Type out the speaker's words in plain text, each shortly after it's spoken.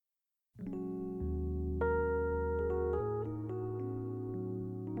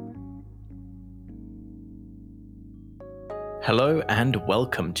Hello and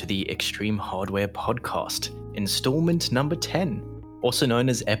welcome to the Extreme Hardware Podcast, installment number 10, also known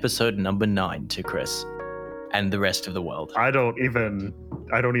as episode number 9 to Chris and the rest of the world. I don't even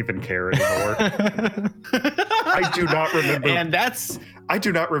care anymore. I do not remember. And I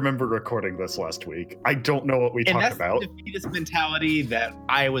do not remember recording this last week. I don't know what we talked about. The defeatist mentality that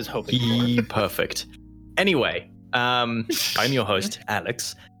I was hoping for. Perfect. Anyway, I'm your host,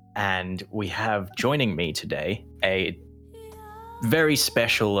 Alex, and we have joining me today a very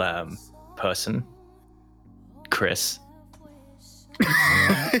special person, Chris.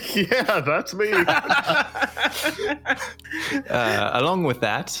 Yeah, that's me. Along with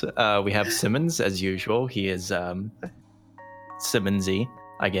that, we have Simmons, as usual. He is Simmonsy,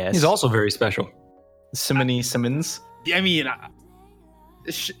 I guess. He's also very special. Simmons. I mean,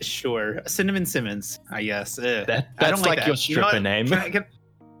 sure. Cinnamon Simmons, I guess. That's I don't like that. your stripper name.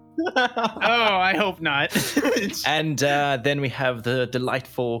 I hope not. And then we have the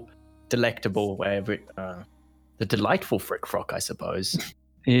delightful Frick Frock, I suppose.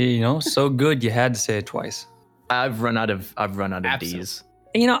 You know, so good you had to say it twice. I've run out of Absolutely. D's.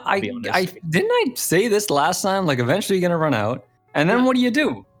 You know, I didn't I say this last time? Like, eventually you're gonna run out, and then what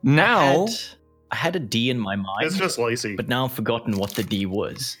do? Now I had a D in my mind. It's just lazy. But now I've forgotten what the D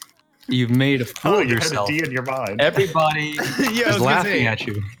was. you've made a fool of you yourself. had a D in your mind. Everybody is laughing at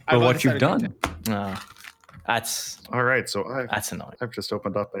you for what you've done. That's All right, so that's annoying. I've just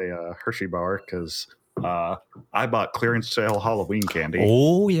opened up a Hershey bar because I bought clearance sale Halloween candy.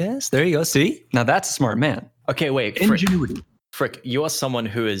 Oh yes, there you go. See, now that's a smart man. Okay, wait. Ingenuity. Frick, you are someone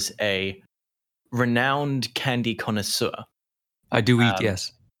who is a renowned candy connoisseur. I do eat,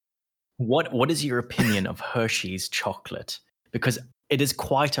 yes. What is your opinion of Hershey's chocolate? Because it is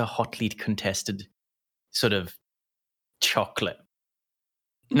quite a hotly contested sort of chocolate.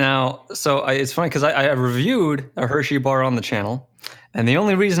 Now, so it's funny because I reviewed a Hershey bar on the channel, and the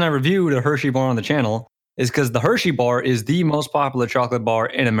only reason I reviewed a Hershey bar on the channel is because the Hershey bar is the most popular chocolate bar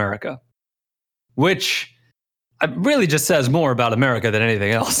in America, which really just says more about America than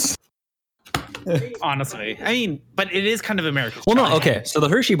anything else. Honestly, I mean, but it is kind of American. Well, no, okay. So the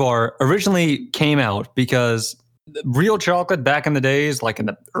Hershey bar originally came out because real chocolate back in the days, like in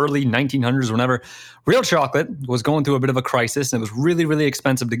the early 1900s or whenever, real chocolate was going through a bit of a crisis and it was really, really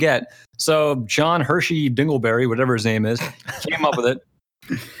expensive to get. So John Hershey Dingleberry, whatever his name is, came up with it.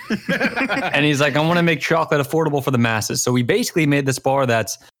 And he's like, I want to make chocolate affordable for the masses. So we basically made this bar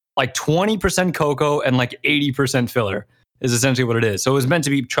that's like 20% cocoa and like 80% filler is essentially what it is. So it was meant to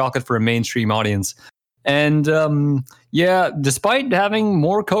be chocolate for a mainstream audience. And yeah, despite having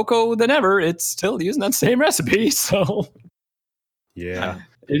more cocoa than ever, it's still using that same recipe. So Yeah.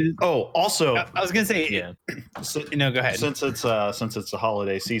 Also, I was gonna say, Yeah. so, no, go ahead. since it's the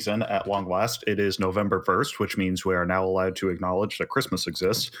holiday season at long last, it is November 1st, which means we are now allowed to acknowledge that Christmas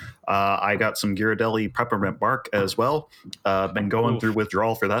exists. I got some Ghirardelli peppermint bark as well. Been going through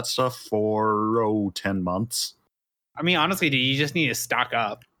withdrawal for that stuff for 10 months. I mean, honestly, dude, you just need to stock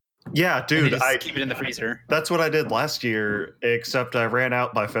up. Yeah, dude, Just I keep it in the freezer. that's what I did last year, except I ran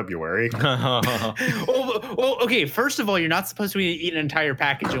out by February. Well, okay. First of all, you're not supposed to eat an entire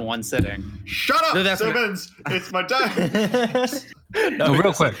package in one sitting. Shut up, No, that's Simmons! It's my time. no,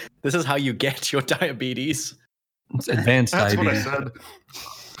 real quick, This is how you get your diabetes. it's advanced That's diabetes. what I said.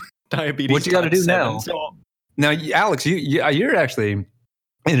 Diabetes. What you got to type do now? 7. Now, Alex, you're actually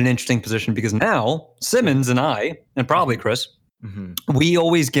in an interesting position because now Simmons and I, and probably Chris, we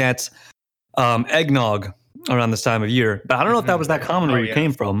always get eggnog around this time of year. But I don't know if that was that common where you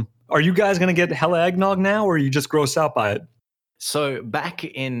came from. Are you guys going to get hella eggnog now, or are you just grossed out by it? So back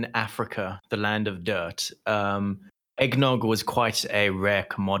in Africa, the land of dirt, eggnog was quite a rare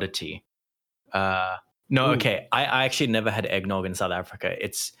commodity. Okay, I actually never had eggnog in South Africa.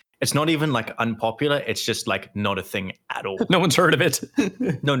 It's not even like unpopular. It's just like not a thing at all. No one's heard of it.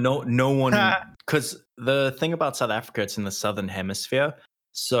 No one. Because the thing about South Africa, it's in the southern hemisphere.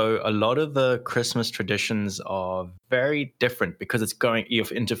 So a lot of the Christmas traditions are very different because it's going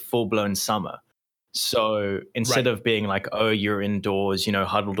into full-blown summer. So instead of being like, oh, you're indoors,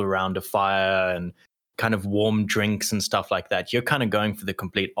 huddled around a fire and kind of warm drinks and stuff like that, you're kind of going for the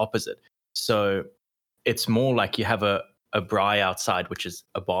complete opposite. So it's more like you have a braai outside, which is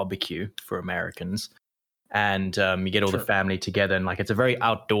a barbecue for Americans. And you get all the family together and like it's a very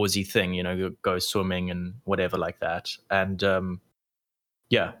outdoorsy thing, you go swimming and whatever like that. And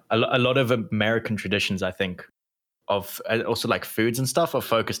yeah, a lot of American traditions, I think, of also like foods and stuff are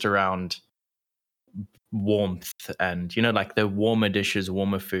focused around warmth and, like the warmer dishes,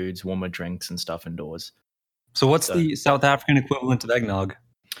 warmer foods, warmer drinks and stuff indoors. So what's the South African equivalent of eggnog?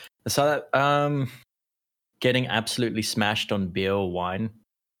 So getting absolutely smashed on beer or wine.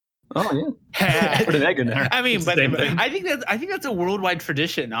 Oh yeah. Put an egg in there. I mean, It's but the same thing. I think that's a worldwide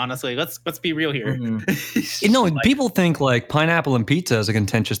tradition. Honestly, let's be real here. People think like pineapple and pizza is a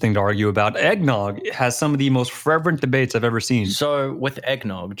contentious thing to argue about. Eggnog has some of the most fervent debates I've ever seen. So with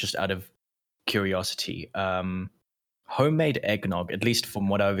eggnog, just out of curiosity, homemade eggnog, at least from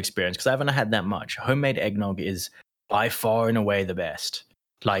what I've experienced, because I haven't had that much, homemade eggnog is by far and away the best.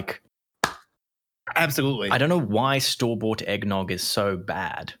 Like, Absolutely. I don't know why store-bought eggnog is so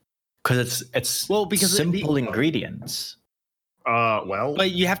bad. Because it's because simple ingredients.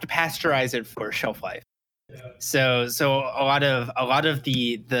 But you have to pasteurize it for shelf life. So a lot of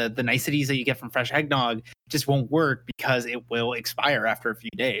the niceties that you get from fresh eggnog just won't work because it will expire after a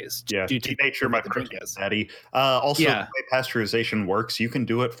few days. Yeah, due to nature, my the drink is. daddy. Also, the way pasteurization works, you can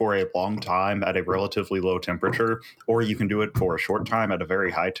do it for a long time at a relatively low temperature, or you can do it for a short time at a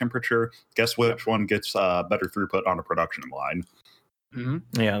very high temperature. Guess which one gets better throughput on a production line?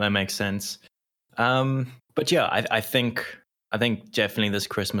 Mm-hmm. Yeah, that makes sense. But yeah, I think definitely this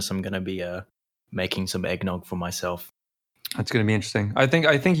Christmas I'm gonna be making some eggnog for myself. That's going to be interesting. I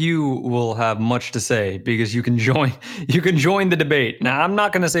think you will have much to say because you can join the debate. Now, I'm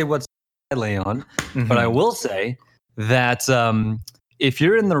not going to say what's I lay on, but I will say that if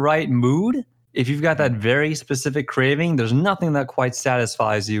you're in the right mood, if you've got that very specific craving, there's nothing that quite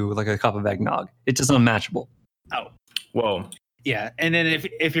satisfies you like a cup of eggnog. It's just unmatchable. Oh, whoa. Yeah, and then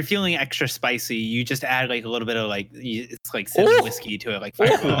if you're feeling extra spicy, you just add like a little bit of it's like cinnamon whiskey to it, like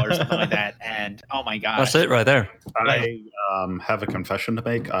Fireball or something like that, and oh my gosh, that's it right there. I have a confession to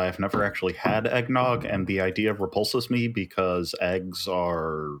make. I've never actually had eggnog, and the idea repulses me because eggs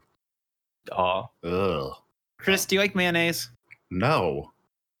are. Ugh. Chris, do you like mayonnaise? No.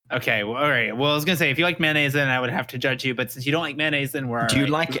 Okay, well, all right. Well, I was gonna say if you like mayonnaise, then I would have to judge you. But since you don't like mayonnaise, then we're. Do you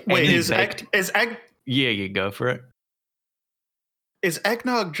like? Wait, is egg? Yeah, you go for it. Is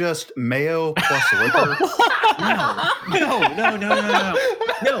eggnog just mayo plus liquor? No.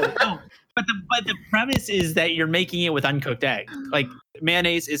 But the premise is that you're making it with uncooked egg. Like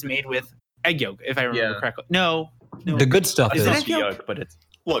mayonnaise is made with egg yolk, if I remember correctly. No. The good stuff Is is it egg yolk, but it's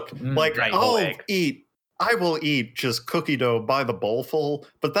look right, I will eat just cookie dough by the bowlful,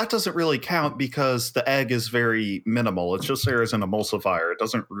 but that doesn't really count because the egg is very minimal. It's just there as an emulsifier. It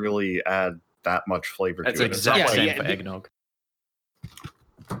doesn't really add that much flavor to it. That's exactly the same for the eggnog.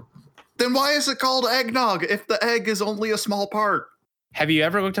 Then why is it called eggnog if the egg is only a small part? Have you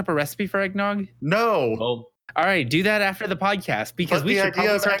ever looked up a recipe for eggnog? No. Well, all right, do that after the podcast because we should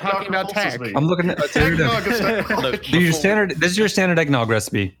probably start talking about tech. I'm looking at standard. This is your standard eggnog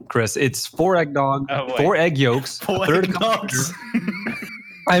recipe, Chris. It's 4 eggnog, 4 egg yolks, 4 eggnogs.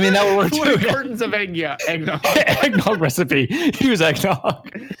 I mean, that would work 2 cartons of eggnog. Eggnog recipe. Use eggnog.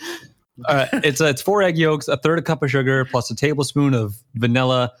 It's 4 egg yolks, a third a cup of sugar, plus a tablespoon of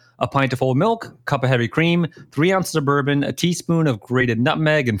vanilla, a pint of whole milk, cup of heavy cream, 3 ounces of bourbon, a teaspoon of grated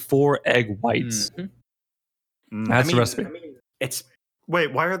nutmeg, and 4 egg whites. That's the recipe.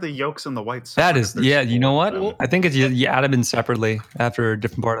 Wait, why are the yolks and the whites? That is, you know what? I think it's you add them in separately after a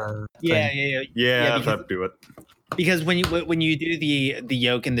different part of the thing. Yeah, that'd do it. Because when you do the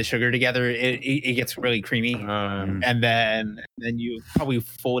yolk and the sugar together, it gets really creamy, and then you probably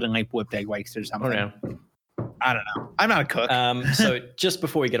fold in like whipped egg whites or something. I don't know. I'm not a cook. So just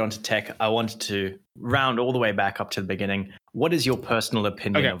before we get on to tech, I wanted to round all the way back up to the beginning. What is your personal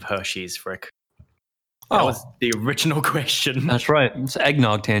opinion of Hershey's, Frick? That was the original question. That's right. It's an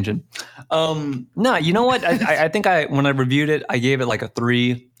eggnog tangent. No, you know what? I think when I reviewed it, I gave it like a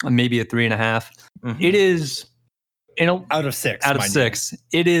 3, maybe a 3.5. It is, out of 6. Out of 6.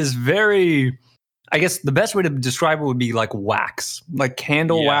 It is very. I guess the best way to describe it would be like wax, like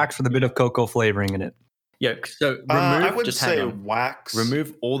candle wax with a bit of cocoa flavoring in it. Yeah. So I would say wax.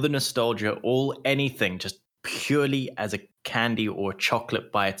 Remove all the nostalgia, anything, just purely as a candy or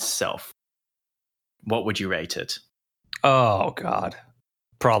chocolate by itself. What would you rate it? Oh God,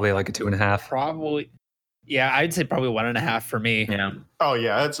 probably like a 2.5. Probably, yeah, I'd say probably 1.5 for me. Yeah. Oh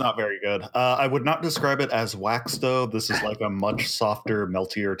yeah, it's not very good. I would not describe it as wax though. This is like a much softer,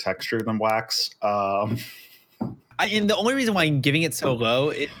 meltier texture than wax. And the only reason why I'm giving it so low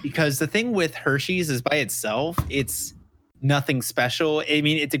is because the thing with Hershey's is by itself, it's nothing special. I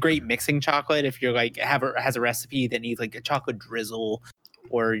mean, it's a great mixing chocolate if you're like has a recipe that needs like a chocolate drizzle.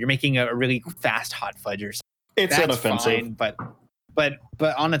 Or you're making a really fast hot fudge or something. It's That's inoffensive, fine,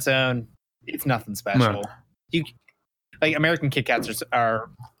 but on its own, it's nothing special. You like American Kit Kats are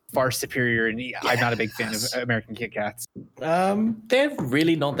far superior, and I'm not a big fan of American Kit Kats. They're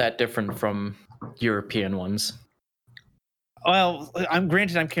really not that different from European ones. Well, I'm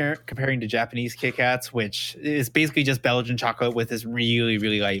comparing to Japanese Kit Kats, which is basically just Belgian chocolate with this really,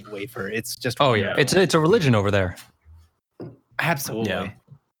 really light wafer. It's just it's a religion over there. Absolutely. Yeah.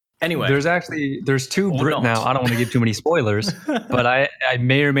 Anyway, there's two now. I don't want to give too many spoilers, but I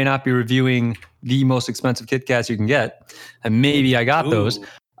may or may not be reviewing the most expensive Kit Kats you can get, and maybe I got those.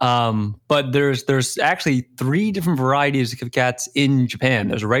 But there's actually 3 different varieties of Kit Kats in Japan.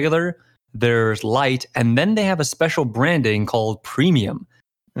 There's regular, there's light, and then they have a special branding called premium.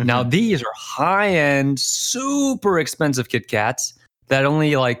 Mm-hmm. Now these are high-end, super expensive Kit Kats that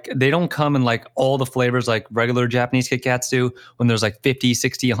only they don't come in like all the flavors like regular Japanese Kit Kats do when there's like 50,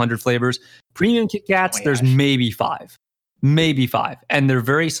 60, 100 flavors. Premium Kit Kats, there's maybe 5. And they're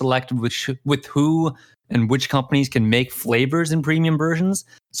very selective with who and which companies can make flavors in premium versions.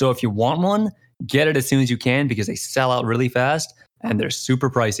 So if you want one, get it as soon as you can because they sell out really fast and they're super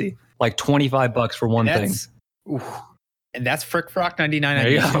pricey. Like $25 for one thing. And that's Frick Frock 99. There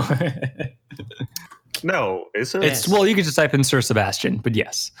you go. No, is it? Well, you could just type in Sir Sebastian, but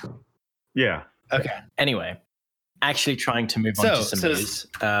yes. Yeah. Okay. Anyway, actually trying to move on to some news.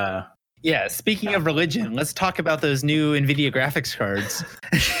 Yeah, speaking of religion, let's talk about those new NVIDIA graphics cards.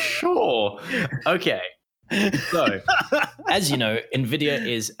 Sure. Okay. So, as you know, NVIDIA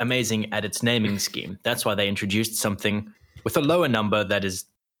is amazing at its naming scheme. That's why they introduced something with a lower number that is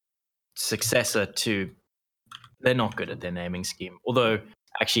successor to... They're not good at their naming scheme. Although,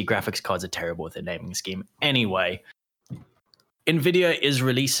 actually, graphics cards are terrible with their naming scheme. Anyway, NVIDIA is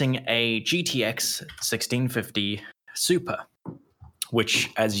releasing a GTX 1650 Super, which,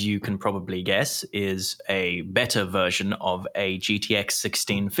 as you can probably guess, is a better version of a GTX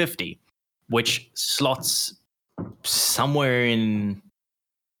 1650, which slots somewhere in...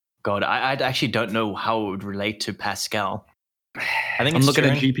 God, I actually don't know how it would relate to Pascal. I think I'm looking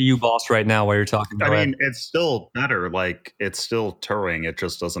at GPU Boss right now while you're talking. I mean, it's still better. Like, it's still Turing. It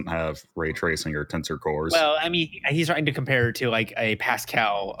just doesn't have ray tracing or tensor cores. Well, I mean, he's trying to compare it to like a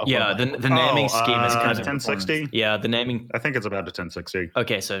Pascal. Yeah, the naming scheme is kind of 1060. Yeah, the naming. I think it's about a 1060.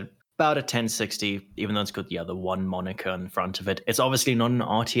 Okay, so about a 1060, even though it's got the other one moniker in front of it. It's obviously not an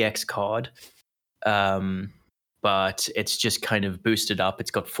RTX card, but it's just kind of boosted up.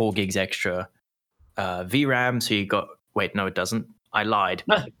 It's got 4 gigs extra VRAM, so you got... Wait, no, it doesn't. I lied.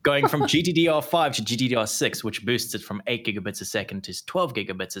 Going from GDDR5 to GDDR6, which boosts it from 8 gigabits a second to 12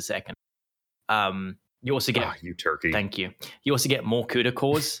 gigabits a second. You also get... you turkey. Thank you. You also get more CUDA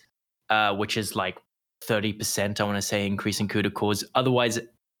cores, which is like 30%, I want to say, increase in CUDA cores. Otherwise,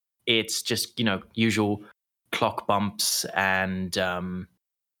 it's just, usual clock bumps and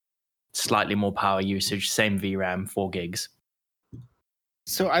slightly more power usage, same VRAM, 4 gigs.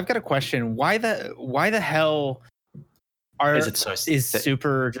 So I've got a question. Why the hell... is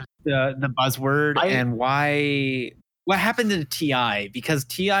super just the buzzword, and what happened to the TI? Because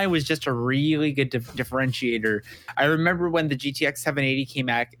TI was just a really good differentiator. I remember when the GTX 780 came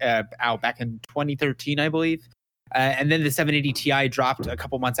out back in 2013, I believe, and then the 780 Ti dropped a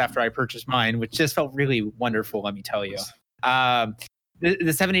couple months after I purchased mine, which just felt really wonderful. Let me tell you.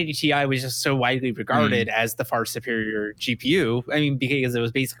 The 780 Ti was just so widely regarded as the far superior GPU. I mean, because it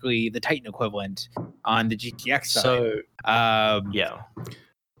was basically the Titan equivalent on the GTX side. So, yeah.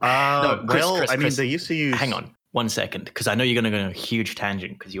 Chris, I mean, they used to use... Hang on 1 second, because I know you're going to go on a huge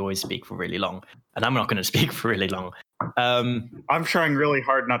tangent because you always speak for really long, and I'm not going to speak for really long. I'm trying really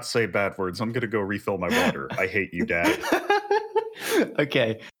hard not to say bad words. I'm going to go refill my water. I hate you, Dad.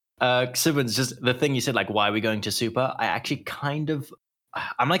 Okay. Simmons, just the thing you said, like, why are we going to Super? I actually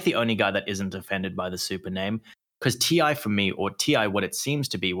I'm like the only guy that isn't offended by the Super name, because TI for me, or TI, what it seems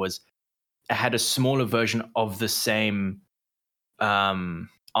to be, was it had a smaller version of the same not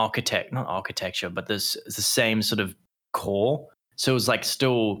architecture, but the same sort of core. So it was like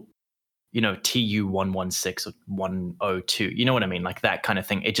still, TU 116 or 102. You know what I mean? Like that kind of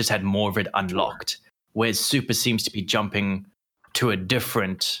thing. It just had more of it unlocked. Whereas Super seems to be jumping to a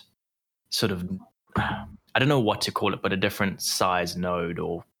different sort of, I don't know what to call it, but a different size node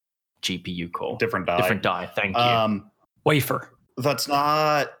or GPU core. Different die. Thank you. Wafer. That's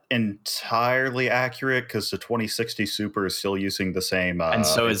not entirely accurate because the 2060 Super is still using the same. And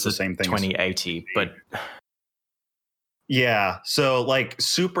so is the same thing 2080. But yeah, so like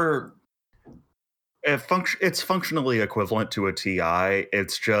Super, it's functionally equivalent to a TI.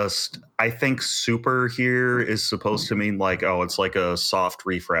 It's just, I think Super here is supposed to mean like, oh, it's like a soft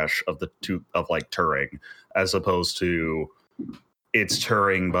refresh of like Turing, as opposed to it's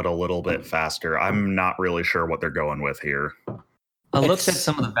Turing but a little bit faster. I'm not really sure what they're going with here. I looked at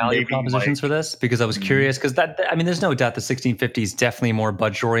some of the value propositions for this because I was curious, because there's no doubt the 1650 is definitely a more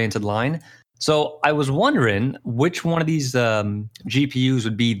budget oriented line. So I was wondering which one of these GPUs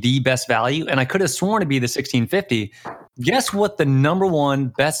would be the best value, and I could have sworn to be the 1650. Guess what the number one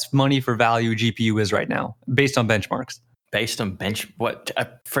best money for value GPU is right now, based on benchmarks? Based on what?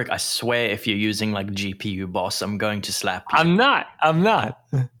 Frick, I swear if you're using like GPU boss, I'm going to slap you. I'm not.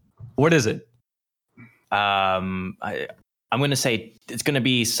 What is it? I'm going to say it's going to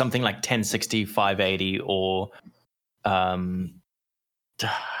be something like 1060, 580 or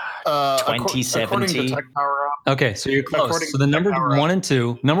 2070. Okay, so you're close. So the number 1 and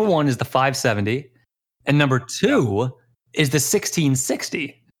 2, number 1 is the 570, and number 2 is the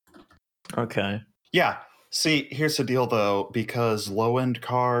 1660. Okay. Yeah. See, here's the deal though, because low-end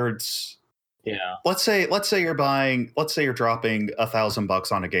cards. Yeah. Let's say you're dropping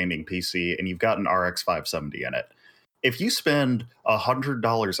 $1,000 on a gaming PC and you've got an RX 570 in it. If you spend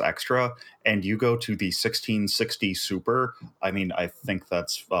 $100 extra and you go to the 1660 Super, I mean, I think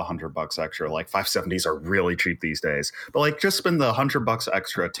that's $100 extra. Like 570s are really cheap these days. But like, just spend the $100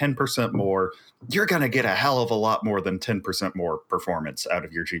 extra, 10% more. You're gonna get a hell of a lot more than 10% more performance out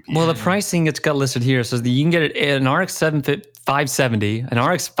of your GPU. Well, the pricing it's got listed here says that you can get an RX 570, an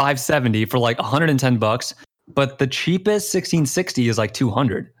RX 570 for like $110, but the cheapest 1660 is like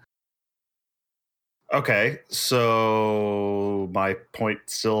 $200. Okay, so my point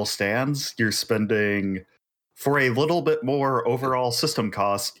still stands. You're spending, for a little bit more overall system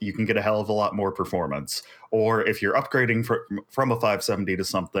cost, you can get a hell of a lot more performance. Or if you're upgrading from a 570 to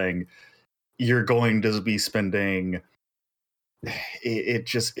something, you're going to be spending.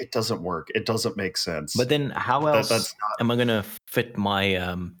 It doesn't work. It doesn't make sense. But then, how else am I going to fit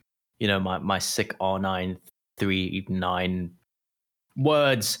my my sick R9 39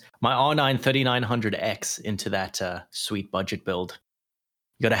 words, my R9 3900X into that sweet budget build?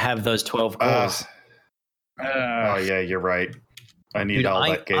 You got to have those 12 cores. Oh yeah, you're right. I need all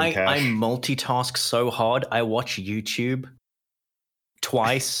that game cache. I multitask so hard. I watch YouTube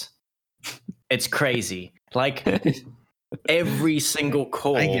twice. It's crazy. Like every single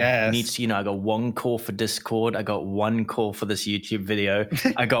core needs to, I got one core for Discord. I got one core for this YouTube video.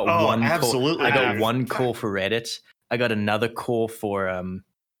 I got one core. I got one core for Reddit. I got another core for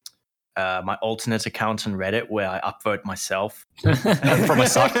my alternate account on Reddit where I upvote myself from a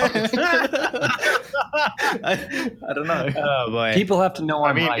sock. I don't know. Oh boy. People have to know.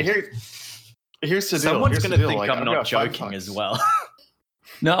 I mean, here's the deal. Someone's going to think I'm not joking as well.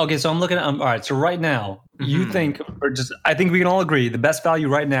 No, okay. So I'm looking at. All right. So right now, you think, I think we can all agree, the best value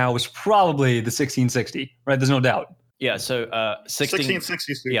right now is probably the 1660. Right? There's no doubt. Yeah, so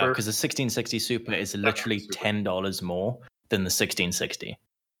 1660 Super. Yeah, because the 1660 Super is literally $10 more than the 1660.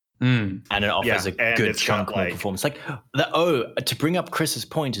 And it offers a good chunk more performance. Like, to bring up Chris's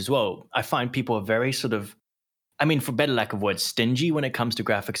point as well, I find people are very sort of, I mean, for better lack of words, stingy when it comes to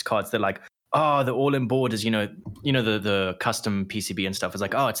graphics cards. They're like, oh, the all-in board is, the custom PCB and stuff is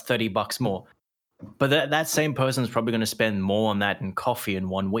like, oh, it's $30 more. But that same person is probably going to spend more on that in coffee in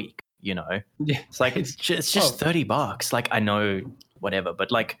 1 week. Yeah. It's like it's just $30. Like, I know whatever,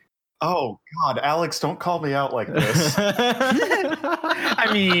 but like, oh God, Alex, don't call me out like this. I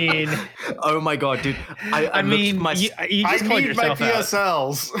mean, oh my God, dude. I mean, you just called yourself my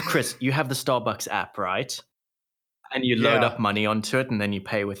PSLs. Out. Chris, you have the Starbucks app, right? And you load up money onto it, and then you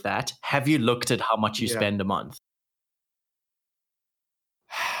pay with that. Have you looked at how much you spend a month?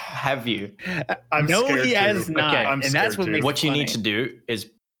 Have you? No, he has not. Okay. And that's what makes what you need to do is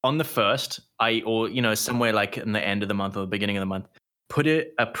on the first, or somewhere like in the end of the month or the beginning of the month, put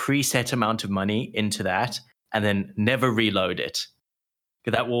a preset amount of money into that, and then never reload it.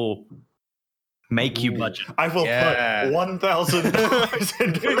 That will make you budget. I will put $1,000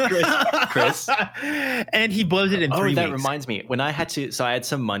 into Chris. And he blows it in 3 weeks. That reminds me. When I had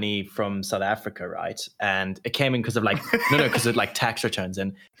some money from South Africa, right? And it came in because of because of like tax returns.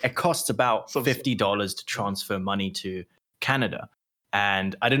 And it costs about $50 to transfer money to Canada.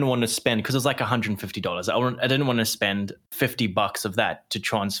 And I didn't want to spend, because it was like $150. I didn't want to spend $50 of that to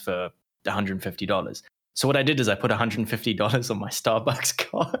transfer $150. So what I did is I put $150 on my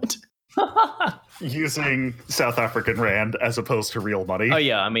Starbucks card. Using South African rand as opposed to real money. Oh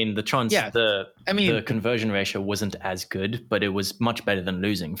yeah, I mean the conversion ratio wasn't as good, but it was much better than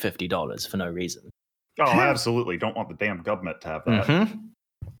losing $50 for no reason. Oh, I absolutely don't want the damn government to have that.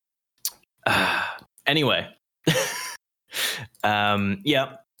 Anyway,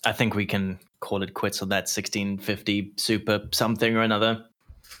 I think we can call it quits on that 1650 Super something or another.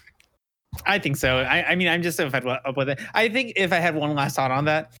 I think so. I mean, I'm just so fed up with it. I think if I had one last thought on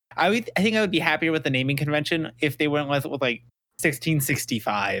that, I think I would be happier with the naming convention if they went with like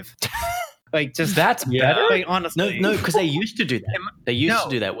 1665. Like, just That's better? Like, honestly, No, because they used to do that. They used No. to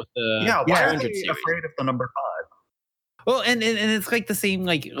do that with the Yeah, why are 200 they series. afraid of the number 5? Well, and it's like the same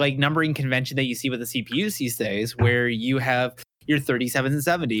like numbering convention that you see with the CPUs these days, where you have your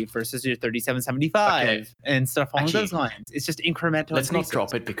 3770 versus your 3775 and stuff along those lines. It's just incremental. Let's not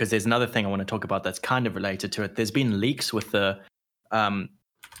drop it because there's another thing I want to talk about that's kind of related to it. There's been leaks with the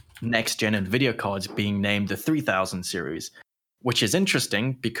next gen NVIDIA cards being named the 3000 series, which is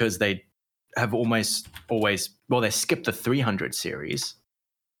interesting because they have almost always, well, they skipped the 300 series.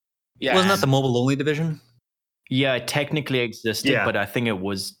 Yeah, Wasn't that the mobile only division? Yeah, it technically existed, Yeah. but I think it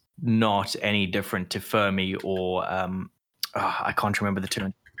was not any different to Fermi or I can't remember the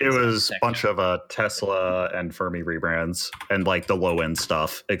two. It was a bunch of Tesla and Fermi rebrands and like the low end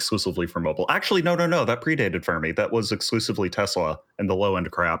stuff exclusively for mobile. Actually, no. That predated Fermi. That was exclusively Tesla and the low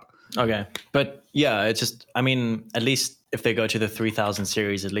end crap. Okay. But yeah, it's just, I mean, at least if they go to the 3000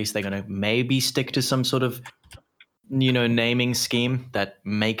 series, at least they're going to maybe stick to some sort of, naming scheme that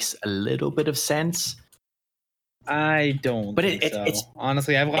makes a little bit of sense. I don't. But think so. it's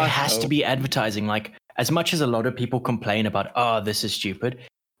honestly, I've lost it has hope. to be advertising. Like, as much as a lot of people complain about, this is stupid,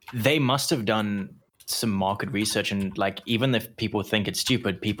 they must have done some market research, and like, even if people think it's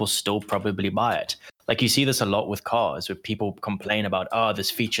stupid, people still probably buy it. Like, you see this a lot with cars, where people complain about, this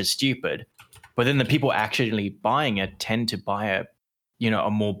feature's stupid, but then the people actually buying it tend to buy are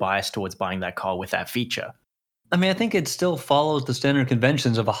more biased towards buying that car with that feature. I mean, I think it still follows the standard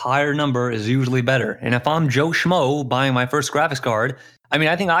conventions of a higher number is usually better. And if I'm Joe Schmo buying my first graphics card, I mean,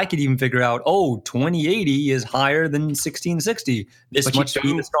 I think I could even figure out, 2080 is higher than 1660. This But you must be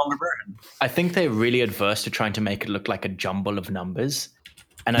do- the stronger version. I think they're really adverse to trying to make it look like a jumble of numbers.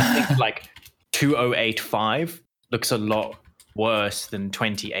 And I think like 2085 looks a lot worse than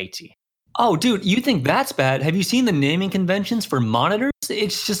 2080. Oh, dude, you think that's bad? Have you seen the naming conventions for monitors?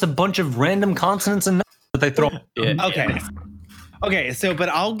 It's just a bunch of random consonants and numbers that they throw. Okay. Okay, so but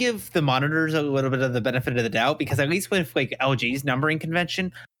I'll give the monitors a little bit of the benefit of the doubt, because at least with like LG's numbering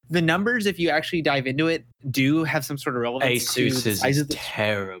convention, the numbers, if you actually dive into it, do have some sort of relevance to Asus the size is of the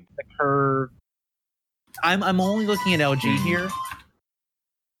terrible. curve. I'm only looking at LG here.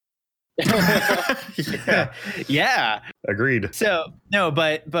 Yeah. Agreed. So no,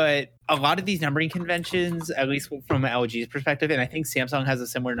 but a lot of these numbering conventions, at least from LG's perspective, and I think Samsung has a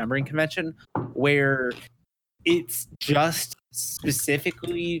similar numbering convention, where it's just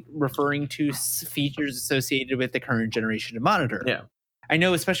specifically referring to features associated with the current generation of monitor. Yeah. I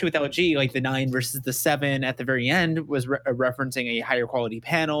know, especially with LG, like the 9 versus the 7 at the very end was referencing a higher quality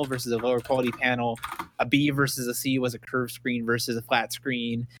panel versus a lower quality panel. A B versus a C was a curved screen versus a flat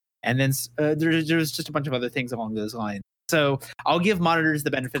screen. And then there's just a bunch of other things along those lines. So I'll give monitors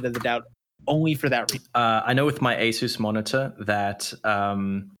the benefit of the doubt only for that reason. I know with my Asus monitor that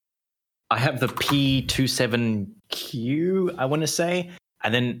I have the P27Q, I want to say,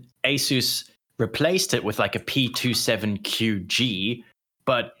 and then Asus replaced it with like a P27QG,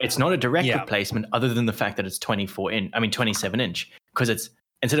 but it's not a direct replacement other than the fact that it's 27 inch, because it's,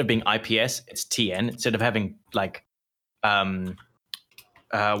 instead of being IPS, it's TN. Instead of having like what's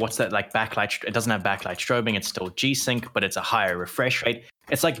that, like backlight, it doesn't have backlight strobing, it's still G-Sync, but it's a higher refresh rate.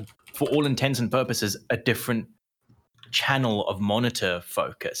 It's like, for all intents and purposes, a different channel of monitor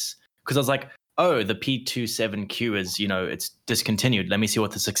focus. Because I was like, the P27Q is, it's discontinued. Let me see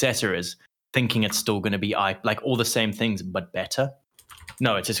what the successor is, thinking it's still going to be like all the same things, but better.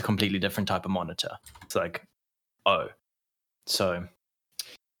 No, it's just a completely different type of monitor. It's like, so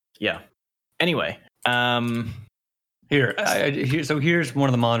yeah. Anyway, Here's one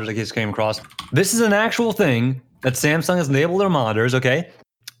of the monitors I just came across. This is an actual thing that Samsung has labeled their monitors, okay?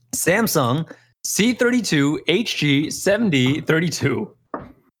 Samsung C32 HG7032.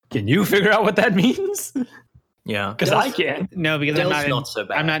 Can you figure out what that means? yeah. Because I can. No, because Dell's not so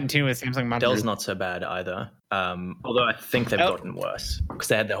bad. I'm not in tune with Samsung monitors. Dell's not so bad either. Although I think they've gotten worse, because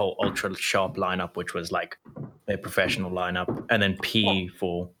they had the whole ultra sharp lineup, which was like their professional lineup, and then P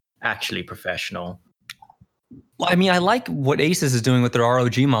for actually professional. Well, I mean, I like what Asus is doing with their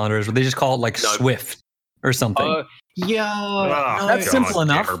ROG monitors, where they just call it like Swift or something. That's simple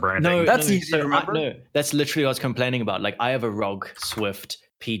enough. That's easy to remember. No, that's literally what I was complaining about. Like, I have a ROG Swift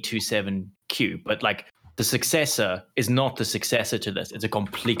P27Q, but like the successor is not the successor to this. It's a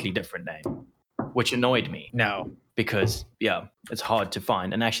completely different name, which annoyed me. No. Because, it's hard to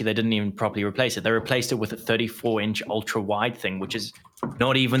find. And actually, they didn't even properly replace it. They replaced it with a 34-inch ultra-wide thing, which is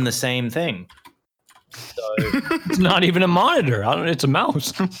not even the same thing. So it's not even a monitor. It's a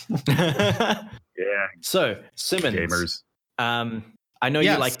mouse. Yeah. So, Simmons. Gamers. I know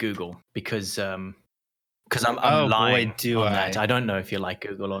you like Google because Because I'm Oh, boy, lying do on I. that. I don't know if you like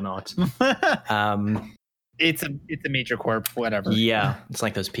Google or not. It's a major corp, whatever. Yeah, it's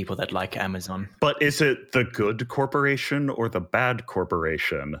like those people that like Amazon. But is it the good corporation or the bad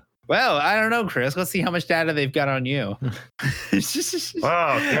corporation? Well, I don't know, Chris. Let's see how much data they've got on you.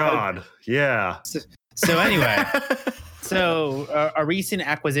 Oh God, yeah. So anyway, a recent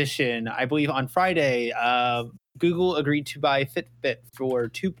acquisition, I believe on Friday, Google agreed to buy Fitbit for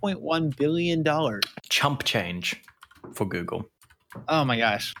 $2.1 billion. Chump change for Google. Oh my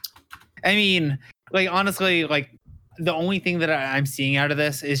gosh. I mean, like, honestly, like, the only thing that I'm seeing out of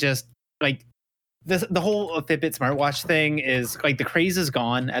this is just like the whole Fitbit smartwatch thing is like the craze is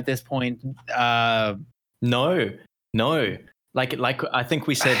gone at this point. No. Like I think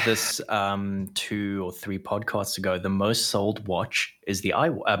we said this 2 or 3 podcasts ago. The most sold watch is the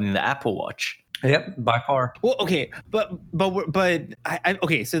Apple Watch. Yep, by far. Well, okay, but I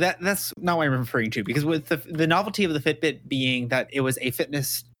okay, so that's not what I'm referring to, because with the novelty of the Fitbit being that it was a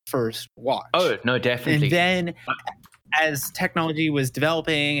fitness first watch. Oh no, definitely. And then as technology was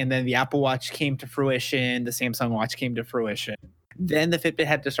developing, and then the Apple Watch came to fruition, the Samsung Watch came to fruition. Then the Fitbit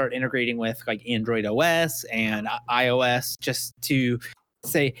had to start integrating with like Android OS and iOS just to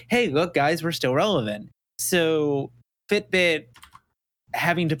say, hey, look, guys, we're still relevant. So Fitbit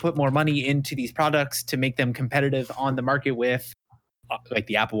having to put more money into these products to make them competitive on the market with like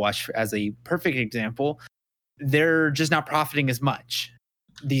the Apple Watch as a perfect example, they're just not profiting as much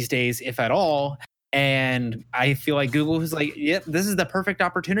these days, if at all. And I feel like Google is like, yep, this is the perfect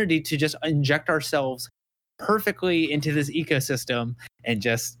opportunity to just inject ourselves perfectly into this ecosystem, and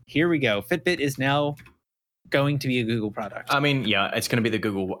just here we go. Fitbit is now going to be a Google product. I mean, yeah, it's going to be the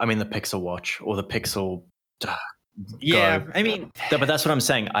Pixel Watch or the Pixel. Yeah, Go. I mean, but that's what I'm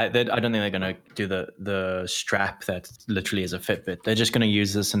saying. I don't think they're going to do the strap that literally is a Fitbit. They're just going to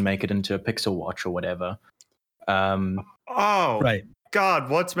use this and make it into a Pixel Watch or whatever. Oh, right. God,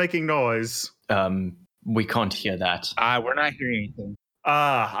 what's making noise? We can't hear that. We're not hearing anything.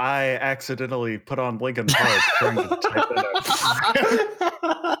 I accidentally put on Linkin Park trying to type in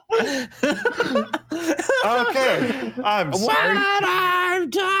Okay, I'm sorry. What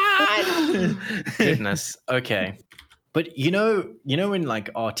I've done. Goodness. Okay. But you know in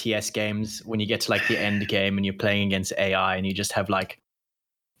like RTS games, when you get to like the end game and you're playing against AI and you just have like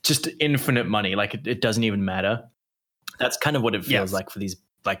just infinite money, like it doesn't even matter. That's kind of what it feels like for these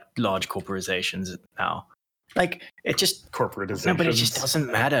like large corporations now. Like it just corporatization. No, but it just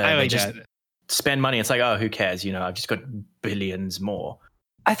doesn't matter. I like they just that. spend money. It's like, oh, who cares? I've just got billions more.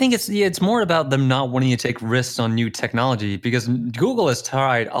 I think it's more about them not wanting to take risks on new technology, because Google has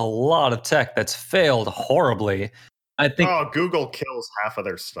tried a lot of tech that's failed horribly. I think. Oh, Google kills half of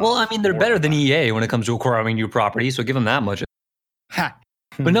their stuff. Well, I mean, they're better than EA when it comes to acquiring new properties, so give them that much. Ha.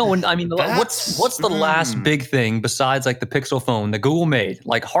 But no, what's the last big thing besides like the Pixel phone that Google made,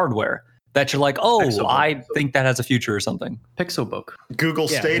 like hardware, that you're like, oh, I think that has a future or something? Pixelbook. Google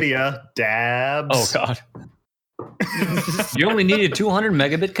Stadia, dabs. Oh God. You only need a 200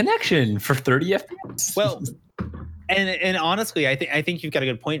 megabit connection for 30 FPS. Well, and honestly, I think you've got a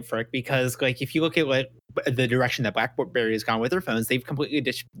good point, Frick, because like if you look at like the direction that BlackBerry has gone with their phones, they've completely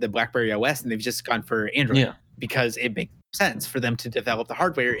ditched the BlackBerry OS and they've just gone for Android because it makes sense for them to develop the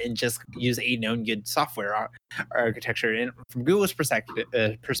hardware and just use a known good software architecture. And from Google's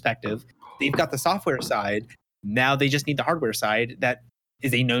perspective, they've got the software side. Now they just need the hardware side that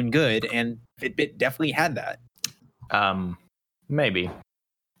is a known good, and Fitbit definitely had that. Maybe.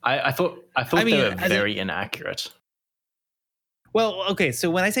 I thought they were very inaccurate. Well, okay,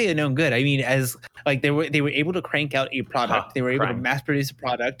 so when I say a known good, I mean as like they were able to crank out a product. They were able to mass produce a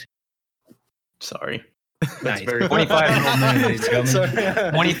product. Sorry. That's very 25-year-old man, ladies and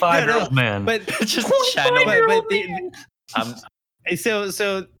gentlemen. 25-year-old man. But just channel.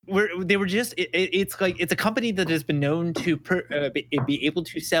 They were just it's like it's a company that has been known to be able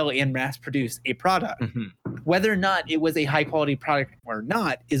to sell and mass produce a product. Mm-hmm. Whether or not it was a high quality product or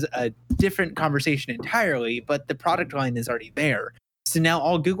not is a different conversation entirely, but the product line is already there. So now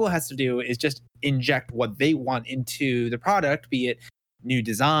all Google has to do is just inject what they want into the product, be it new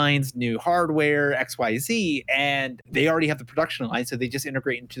designs, new hardware, XYZ, and they already have the production line, so they just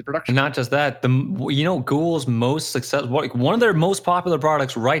integrate into the production line. Not just that, Google's most successful, one of their most popular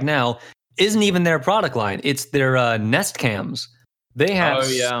products right now isn't even their product line. It's their Nest cams. They have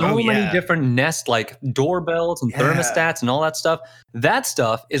many different Nest like doorbells and thermostats and all that stuff. That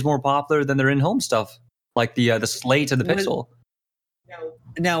stuff is more popular than their in-home stuff, like the Slate and the Pixel.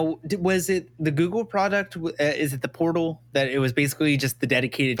 Now, was it the Google product? Is it the Portal that it was basically just the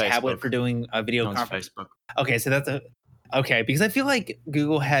dedicated tablet for doing a video conference? Facebook. Okay, so that's Okay, because I feel like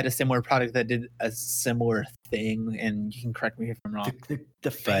Google had a similar product that did a similar thing, and you can correct me if I'm wrong. The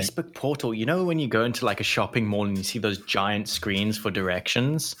Facebook portal, you know, when you go into like a shopping mall and you see those giant screens for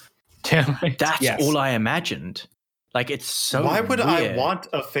directions? Damn right. That's Yes. all I imagined. Like, it's so Why would I weird. want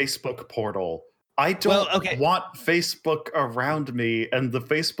a Facebook portal? I don't want Facebook around me, and the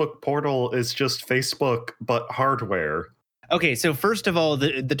Facebook portal is just Facebook but hardware. Okay, so first of all,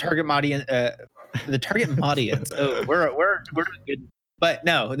 the target audience, Oh, we're doing good. But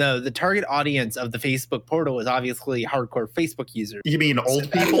no, the target audience of the Facebook portal is obviously hardcore Facebook users. You mean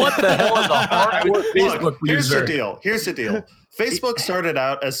old people? What the hell is a hardcore Facebook user? Here's the deal. Facebook started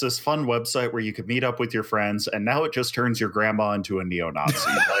out as this fun website where you could meet up with your friends, and now it just turns your grandma into a neo-Nazi.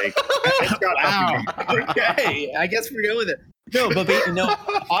 Like, it's got Wow. Okay, I guess we're going with it. No, but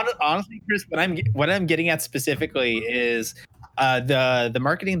honestly, Chris, what I'm getting at specifically is the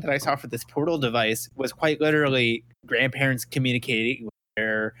marketing that I saw for this portal device was quite literally grandparents communicating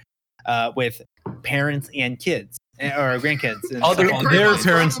with parents and kids or grandkids. And Their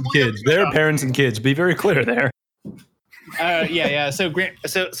parents and kids. Their parents and kids. Be very clear there. Yeah.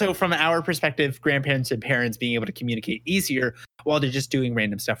 So from our perspective, grandparents and parents being able to communicate easier while they're just doing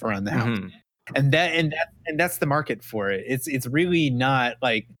random stuff around the house. And that's the market for it. It's really not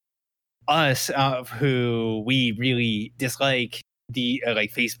like us who we really dislike the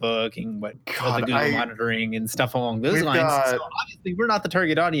like Facebook and the Google monitoring and stuff along those lines. So obviously we're not the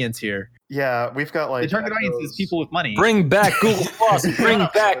target audience here. Yeah, we've got like the target audience is people with money. Bring back Google Plus. Bring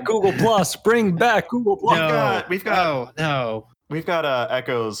back Google Plus. Bring back Google Plus. We've got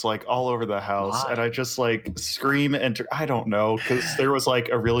echoes like all over the house. Why? And I just like scream and I don't know, because there was like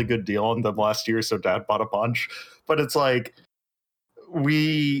a really good deal on them last year, so Dad bought a bunch. But it's like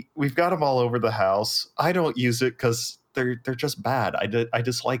we've got them all over the house. I don't use it because they're just bad. I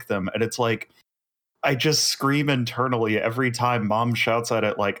dislike them, and it's like I just scream internally every time Mom shouts at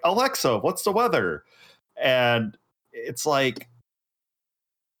it like, Alexa, what's the weather? And it's like,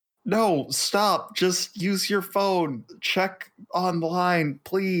 no, stop. Just use your phone. Check online,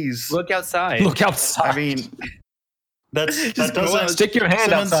 please. Look outside. Look outside. I mean, that doesn't stick your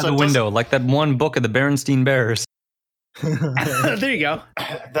hand outside the window like that one book of the Berenstain Bears. There you go.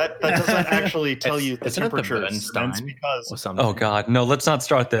 That doesn't actually tell you the temperature. It's because or something. Oh God, no! Let's not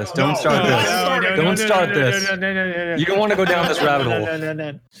start this. Don't start this. Don't start this. You don't want to go down this rabbit hole.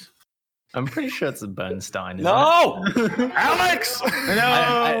 No. I'm pretty sure it's a Bernstein. No, Alex.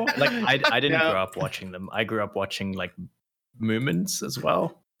 No. I didn't grow up watching them. I grew up watching like Moomins as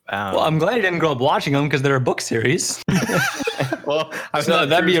well. Well, I'm glad you didn't grow up watching them because they're a book series. Well, so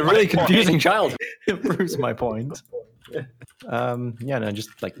that'd be a really confusing child. It proves my point.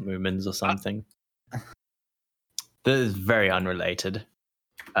 Just like Moomins or something. This is very unrelated.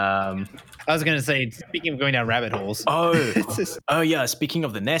 I was gonna say, speaking of going down rabbit holes. Oh yeah. Speaking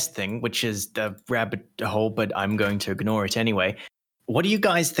of the Nest thing, which is the rabbit hole, but I'm going to ignore it anyway. What do you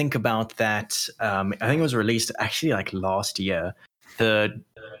guys think about that? I think it was released actually like last year. The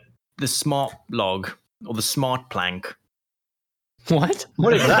smart log or the smart plank. What?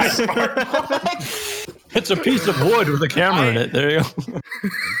 What is that? It's a piece of wood with a camera in it. There you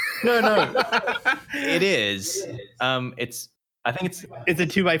go. No. It is. I think it's a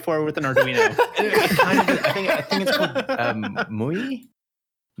 2x4 with an Arduino. I think it's called Mui.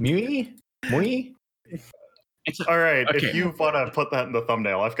 It's all right. Okay. If you want to put that in the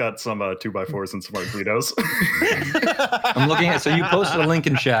thumbnail, I've got some 2x4s and some Arduinos. I'm looking at. So you posted a link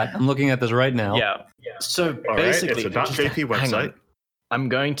in chat. I'm looking at this right now. Yeah. So all basically, right, it's a .jp website. I'm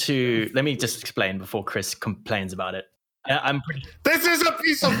going to let me just explain before Chris complains about it. This is a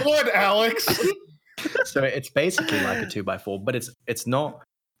piece of wood, Alex. So it's basically like a 2x4, but it's not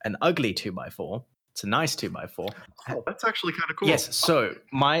an ugly 2x4. It's a nice 2x4. Oh, that's actually kind of cool. Yes. So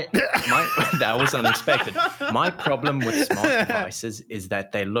my that was unexpected. My problem with smart devices is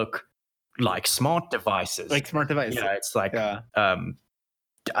that they look like smart devices. Like smart devices. Yeah. It's like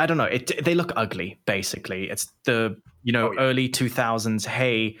I don't know. They look ugly. Basically, it's the early 2000s.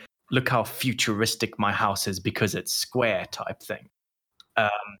 Hey, look how futuristic my house is because it's square type thing.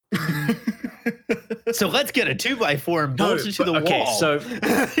 So let's get a 2x4 and bolt it to the wall. So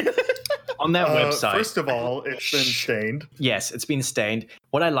on that website, first of all, it's been stained. Yes, it's been stained.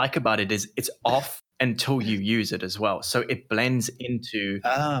 What I like about it is it's off until you use it as well. So it blends into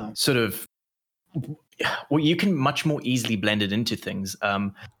sort of. Well, you can much more easily blend it into things.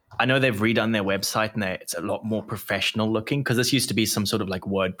 I know they've redone their website and it's a lot more professional looking because this used to be some sort of like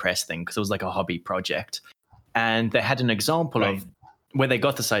WordPress thing because it was like a hobby project. And they had an example of where they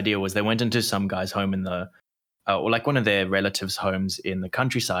got this idea was they went into some guy's home in the or like one of their relatives' homes in the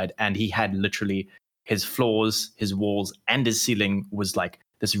countryside, and he had literally his floors, his walls, and his ceiling was like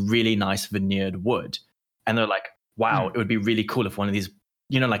this really nice veneered wood. And they're like, wow, it would be really cool if one of these,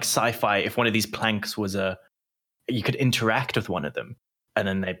 like sci-fi, if one of these planks was you could interact with one of them. And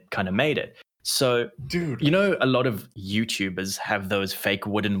then they kind of made it. So, dude, a lot of YouTubers have those fake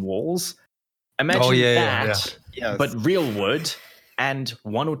wooden walls. Imagine that, Yes. but real wood. And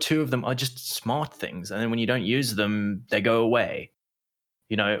one or two of them are just smart things. And then when you don't use them, they go away.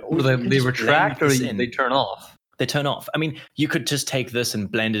 Or They retract or they turn off? They turn off. I mean, you could just take this and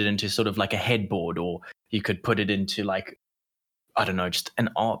blend it into sort of like a headboard, or you could put it into like, I don't know, just an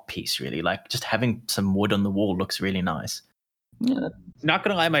art piece, really. Like just having some wood on the wall looks really nice. Yeah. Not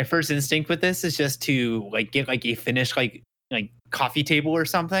gonna lie, my first instinct with this is just to like get like a finished like coffee table or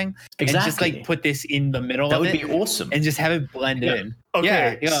something, and just like put this in the middle of it. That would be awesome, and just have it blend in.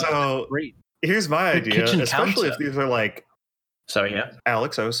 Okay, yeah, so great. Here's my idea, especially counter. if these are like. Sorry, yeah,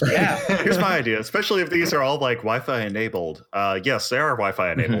 Alex, I was speaking. Yeah. Here's my idea, especially if these are all like Wi-Fi enabled. Yes, they are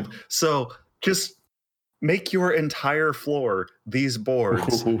Wi-Fi enabled. So just make your entire floor these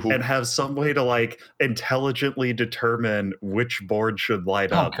boards and have some way to like intelligently determine which board should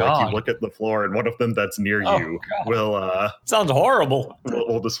light up. God. Like you look at the floor and one of them that's near you will sounds horrible.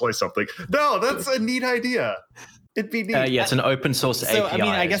 Will display something. No, that's a neat idea. It'd be neat. Yeah, it's an open source API. I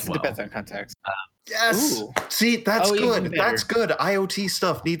mean, I guess it depends on context. Yes. Ooh. See, that's good. That's good. IoT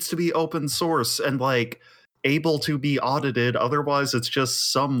stuff needs to be open source and like able to be audited. Otherwise, it's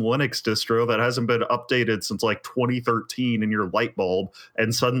just some Linux distro that hasn't been updated since like 2013 in your light bulb,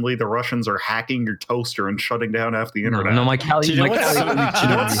 and suddenly the Russians are hacking your toaster and shutting down half the internet. No, my Cali. Do you know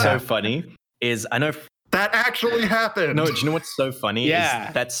what's so funny is I know that actually happened. No, do you know what's so funny? Yeah.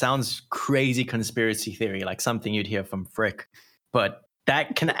 Is that sounds crazy conspiracy theory, like something you'd hear from Frick, but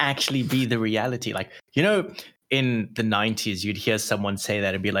that can actually be the reality. Like, in the 90s, you'd hear someone say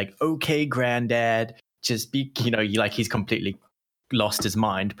that and be like, okay, granddad, just be, like he's completely lost his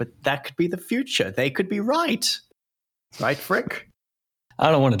mind, but that could be the future. They could be right. Right, Frick? I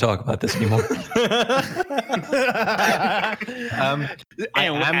don't want to talk about this anymore.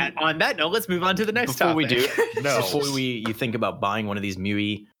 On that note, let's move on to the next topic. Before you think about buying one of these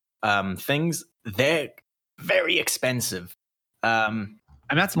MUI things, they're very expensive. I'm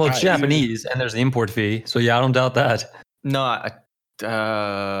not surprised. Well, it's Japanese, and there's the import fee, so yeah, I don't doubt that. No,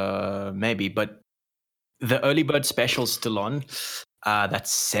 maybe, but the early bird special's still on.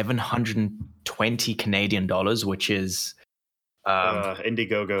 That's 720 Canadian dollars, which is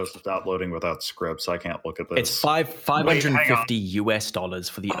Indiegogo's downloading without scripts. I can't look at this. It's $550 US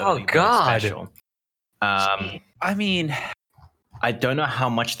for the early bird special. I mean, I don't know how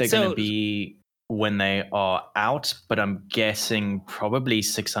much they're going to be when they are out, but I'm guessing probably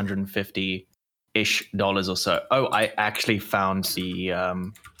 $650-ish or so. Oh, I actually found the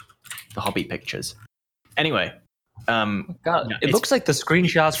hobby pictures. Anyway, it looks like the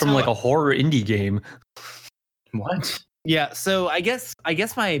screenshots from like a horror indie game. What? Yeah, so I guess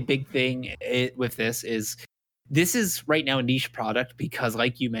my big thing with this is right now a niche product because,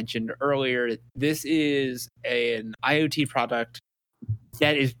 like you mentioned earlier, this is an IoT product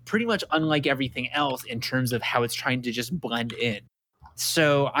that is pretty much unlike everything else in terms of how it's trying to just blend in.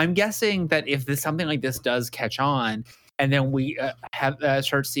 So I'm guessing that if something like this does catch on, and then we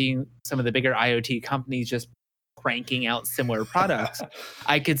start seeing some of the bigger IoT companies just cranking out similar products,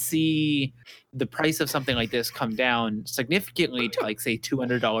 I could see the price of something like this come down significantly to like say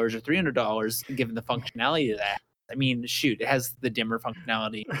 $200 or $300, given the functionality of that. I mean, shoot, it has the dimmer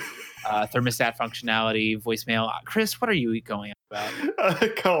functionality, thermostat functionality, voicemail. Chris, what are you going on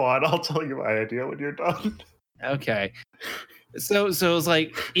about? Go on, I'll tell you my idea when you're done. Okay. So it's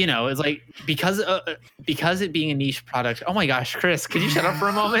like, it's like because it being a niche product. Oh my gosh, Chris, could you shut up for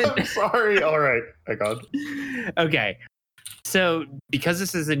a moment? I'm sorry. All right, I got it. Okay. So because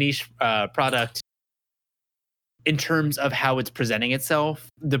this is a niche product, in terms of how it's presenting itself,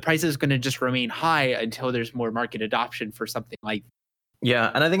 the price is going to just remain high until there's more market adoption for something like.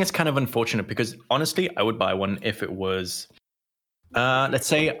 Yeah, and I think it's kind of unfortunate because honestly, I would buy one if it was, let's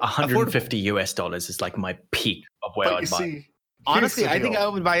say, $150 US is like my peak of where I'd buy. Honestly, I think I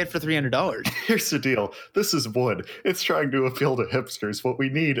would buy it for $300. Here's the deal. This is wood. It's trying to appeal to hipsters. What we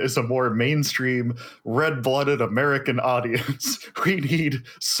need is a more mainstream, red-blooded American audience. We need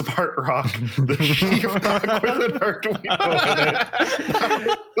smart rock, the sheetrock with an Arduino in it.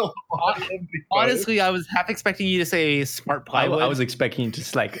 Honestly, I was half expecting you to say smart plywood. I was expecting you to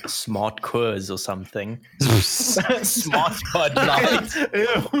just like smart Coors or something. Smart Bud Light.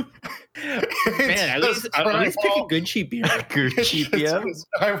 Man, at least pick a good cheap beer. cheap beer.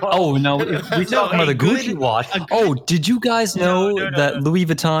 Oh no, we talking about the Gucci watch. Oh, did you guys know that Louis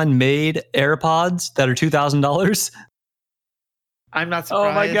Vuitton made AirPods that are $2,000? I'm not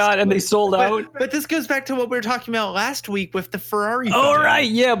surprised. Oh my god, and they sold out. But this goes back to what we were talking about last week with the Ferrari. Oh right,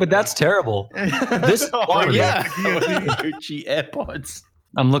 yeah, but that's terrible. This, Gucci AirPods.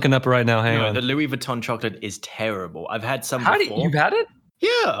 I'm looking up right now. Hang No, on. the Louis Vuitton chocolate is terrible. I've had some How before. you've had it?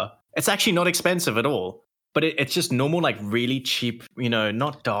 Yeah, it's actually not expensive at all. But it's just normal, like really cheap,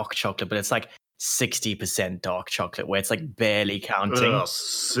 not dark chocolate, but it's like 60% dark chocolate where it's like barely counting. Ugh,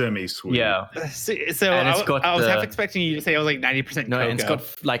 semi-sweet. Yeah. So And it's got I was the- half expecting you to say I was like 90% No, cocoa. and it's got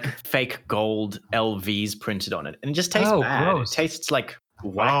like fake gold LVs printed on it. And it just tastes Oh, bad. gross. It tastes like Oh,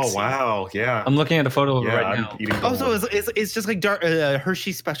 waxy. wow. Yeah. I'm looking at a photo of it Yeah, right I'm now. eating Oh, so gold. it's just like dark,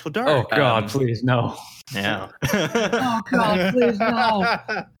 Hershey Special Dark. Oh god, Um, please no. Yeah. Oh god, please no.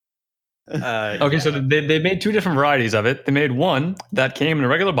 Okay, so they made two different varieties of it. They made one that came in a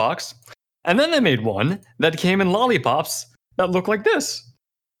regular box, and then they made one that came in lollipops that look like this.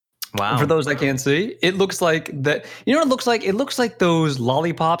 Wow. For those that can't see, it looks like that. You know what it looks like? It looks like those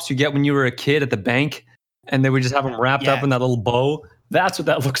lollipops you get when you were a kid at the bank, and they would just have them wrapped up in that little bow. That's what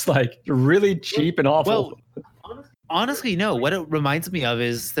that looks like. Really cheap and awful. Well, honestly, no. What it reminds me of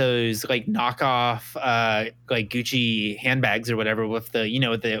is those like knockoff, like Gucci handbags or whatever with the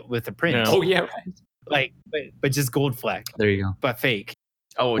with the print. Yeah. Oh yeah, right. Like, but just gold fleck, There you go. but fake.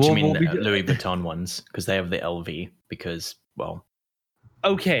 Oh, what do you Well, mean we do- Louis Vuitton ones? Because they have the LV. Because, well,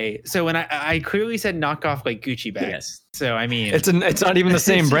 Okay, so when I clearly said knockoff like Gucci bags. yes. So I mean, It's not even the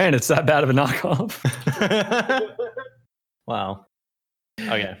same brand. It's that bad of a knockoff. Wow.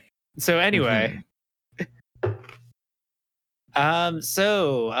 Okay. so anyway. I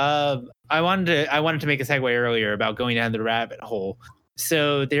wanted to make a segue earlier about going down the rabbit hole.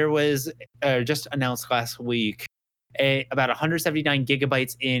 So there was just announced last week about 179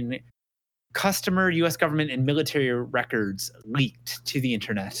 gigabytes in customer U.S. government and military records leaked to the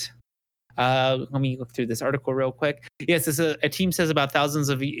internet. Let me look through this article real quick. Yes, a team says about thousands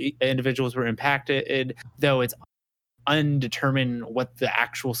of individuals were impacted, though it's undetermined what the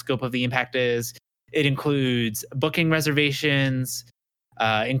actual scope of the impact is. It includes booking reservations,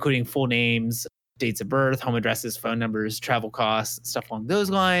 including full names, dates of birth, home addresses, phone numbers, travel costs, stuff along those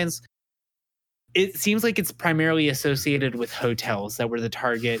lines. It seems like it's primarily associated with hotels that were the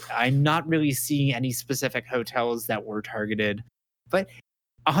target. I'm not really seeing any specific hotels that were targeted, but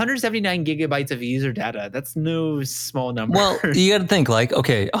 179 gigabytes of user data, that's no small number. Well, you got to think like,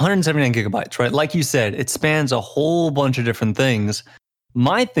 okay, 179 gigabytes, right? Like you said, it spans a whole bunch of different things.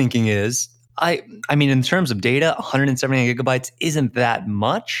 My thinking is, I mean, in terms of data, 179 gigabytes isn't that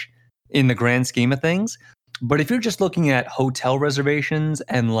much in the grand scheme of things. But if you're just looking at hotel reservations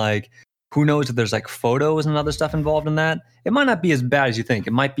and like, who knows if there's like photos and other stuff involved in that, it might not be as bad as you think.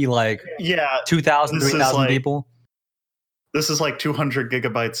 It might be like 2,000, this is 3,000 like- people. This is like 200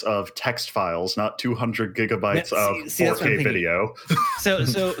 gigabytes of text files, not 200 gigabytes of see, that's what I'm 4K thinking. video.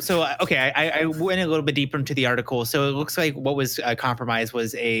 So okay, I went a little bit deeper into the article. So it looks like what was compromised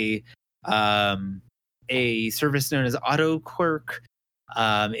was a service known as AutoClerk.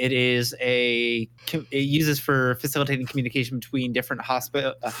 It uses for facilitating communication between different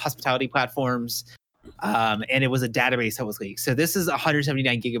hospitality platforms. And it was a database that was leaked. So this is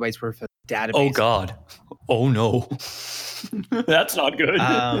 179 gigabytes worth of database. Oh God. Oh no. That's not good.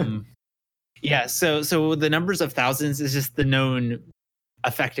 Yeah. So the numbers of thousands is just the known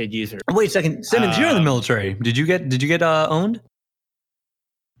affected user. Wait a second. Simmons, you're in the military. Did you get owned?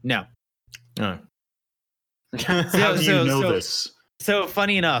 No. Oh. How do you know this? So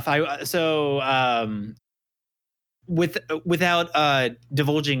funny enough, without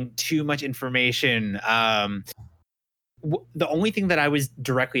divulging too much information, the only thing that I was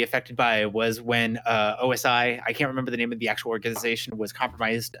directly affected by was when OSI, I can't remember the name of the actual organization, was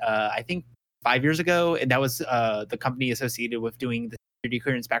compromised. I think 5 years ago, and that was the company associated with doing the security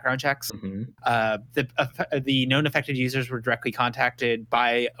clearance background checks. Mm-hmm. The known affected users were directly contacted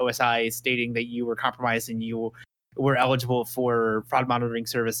by OSI stating that you were compromised and you were eligible for fraud monitoring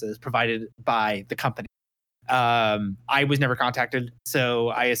services provided by the company. I was never contacted, so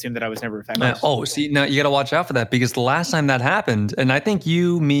I assumed that I was never affected. See, now you got to watch out for that because the last time that happened, and I think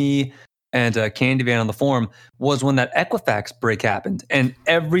you, me, and Candyvan on the forum was when that Equifax break happened, and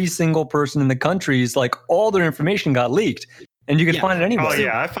every single person in the country's like all their information got leaked, and you could find it anywhere. Oh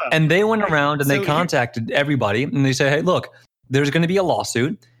yeah, I found. And they went around and they So contacted everybody, and they say, "Hey, look, there's going to be a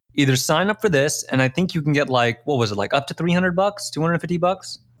lawsuit. Either sign up for this, and I think you can get like what was it, like up to $300,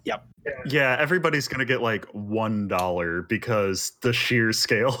 $250." Yep. Yeah, everybody's gonna get like $1 because the sheer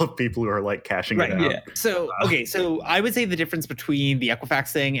scale of people who are like cashing it out. Yeah. So so I would say the difference between the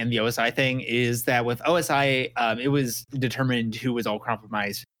Equifax thing and the OSI thing is that with OSI, it was determined who was all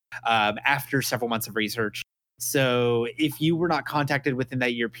compromised after several months of research. So if you were not contacted within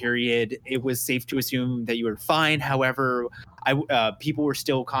that year period, it was safe to assume that you were fine. However, people were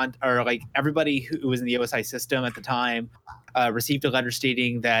still everybody who was in the OSI system at the time received a letter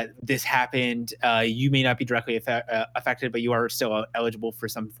stating that this happened. You may not be directly affected, but you are still eligible for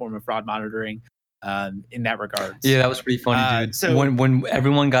some form of fraud monitoring in that regard. Yeah, that was pretty funny, dude. so- when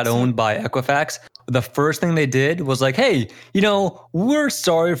everyone got owned by Equifax, the first thing they did was like, hey, we're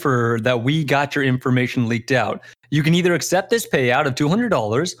sorry for that we got your information leaked out. You can either accept this payout of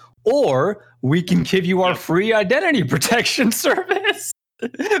 $200 or we can give you our free identity protection service.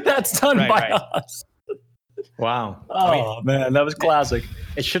 That's done by us. Wow. Oh, man, that was classic.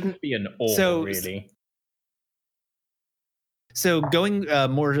 It shouldn't be an really. So going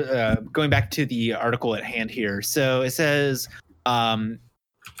back to the article at hand here. So it says that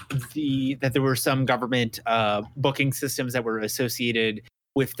there were some government booking systems that were associated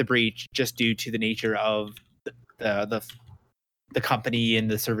with the breach just due to the nature of the company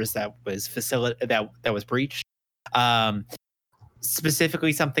and the service that was that was breached.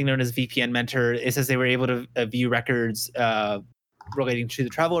 Specifically, something known as VPN Mentor. It says they were able to view records relating to the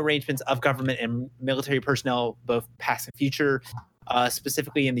travel arrangements of government and military personnel, both past and future,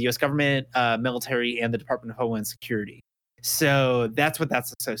 specifically in the U.S. government, military, and the Department of Homeland Security. So that's what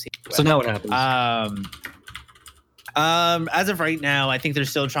that's associated with. So now what happens? As of right now, I think they're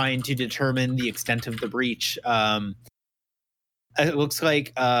still trying to determine the extent of the breach. It looks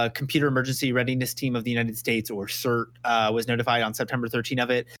like Computer Emergency Readiness Team of the United States, or CERT, was notified on September 13 of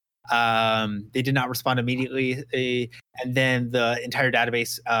it. They did not respond immediately, and then the entire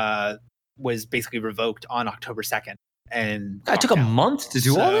database was basically revoked on October 2nd. And it took a month to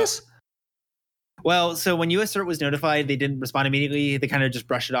do all this? Well, so when US CERT was notified, they didn't respond immediately. They kind of just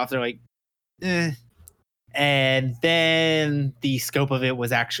brushed it off. They're like, eh. And then the scope of it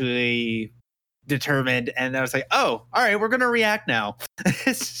was actually determined, and I was like, oh, all right, we're gonna react now.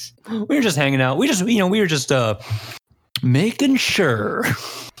 We were just hanging out. We were just making sure.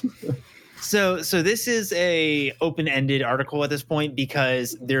 So this is a open-ended article at this point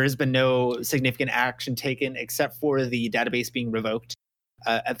because there has been no significant action taken except for the database being revoked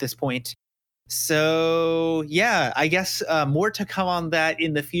at this point. So yeah, I guess more to come on that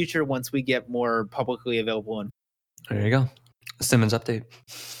in the future once we get more publicly available. There you go. Simmons update.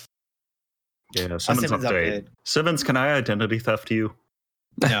 Yeah, Simmons update. Simmons, can I identity theft you?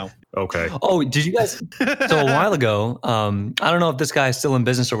 No. Okay. Oh, did you guys? So a while ago, I don't know if this guy is still in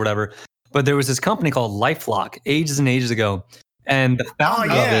business or whatever, but there was this company called LifeLock ages and ages ago. And the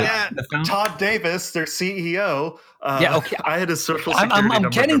founder of it, Todd Davis, their CEO. Yeah, okay. I had his social security number.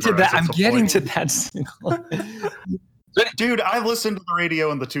 I'm getting to that. I'm getting to that. Dude, I listened to the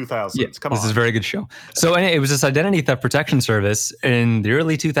radio in the 2000s. Yeah, Come on. This is a very good show. So anyway, it was this identity theft protection service in the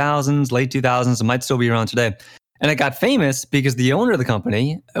early 2000s, late 2000s. It might still be around today. And it got famous because the owner of the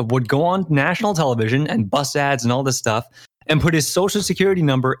company would go on national television and bust ads and all this stuff and put his social security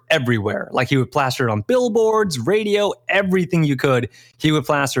number everywhere. Like he would plaster it on billboards, radio, everything you could. He would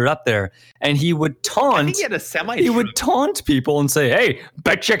plaster it up there. And he would taunt. I think he had a semi. He would taunt people and say, hey,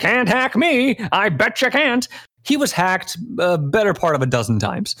 bet you can't hack me. I bet you can't. He was hacked a better part of a dozen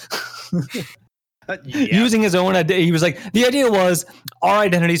times. Using his own identity. He was like, the idea was our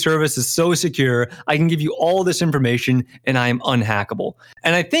identity service is so secure. I can give you all this information and I am unhackable.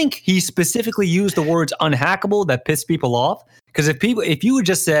 And I think he specifically used the words unhackable that pissed people off. Because if you had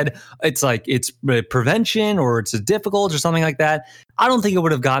just said it's like it's prevention or it's difficult or something like that, I don't think it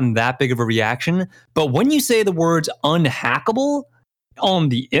would have gotten that big of a reaction. But when you say the words unhackable on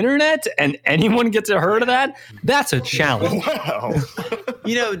the internet and anyone gets a heard of that, that's a challenge. Wow.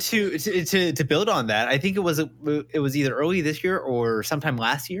 To build on that, I think it was either early this year or sometime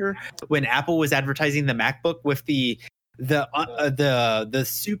last year when Apple was advertising the MacBook with the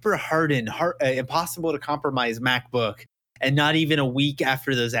super hardened, impossible to compromise MacBook, and not even a week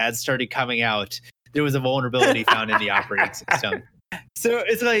after those ads started coming out, there was a vulnerability found in the operating system. So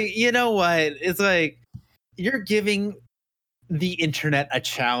it's like, you know what? It's like you're giving the internet a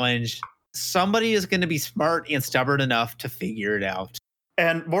challenge. Somebody is going to be smart and stubborn enough to figure it out.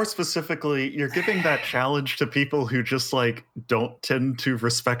 And more specifically, you're giving that challenge to people who just like don't tend to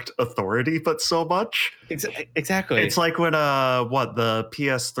respect authority, but so much. Exactly. It's like when the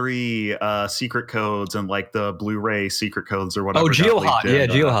PS3 secret codes and like the Blu-ray secret codes or whatever. Oh, GeoHot. Yeah,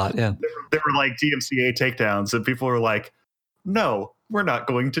 GeoHot. Yeah. They were like DMCA takedowns, and people were like, no, we're not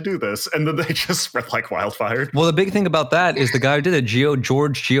going to do this. And then they just spread like wildfire. Well, the big thing about that is the guy who did it,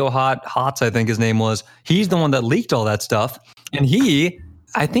 George Hots, I think his name was. He's the one that leaked all that stuff, and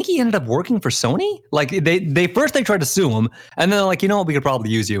I think he ended up working for Sony. Like they first tried to sue him, and then they're like, you know what, we could probably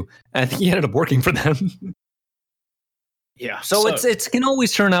use you. And I think he ended up working for them. Yeah. So it can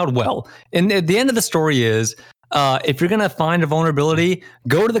always turn out well. And at the end of the story is, if you're going to find a vulnerability,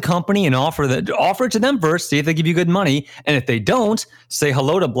 go to the company and offer it to them first, see if they give you good money. And if they don't, say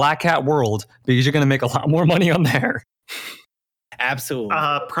hello to Black Hat World, because you're going to make a lot more money on there. Absolutely.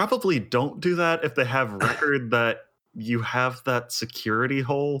 Probably don't do that if they have record that you have that security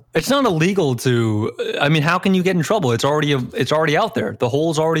hole. It's not illegal to. I mean, how can you get in trouble? It's already out there. The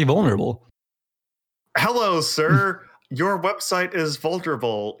hole's already vulnerable. Hello, sir. Your website is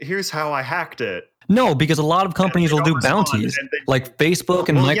vulnerable. Here's how I hacked it. No, because a lot of companies will do bounties. Like Facebook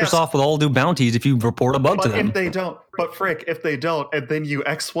and Microsoft will all do bounties if you report a bug to them. If they don't, and then you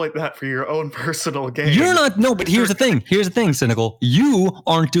exploit that for your own personal gain. You're not, no, but here's the thing, Cynical. You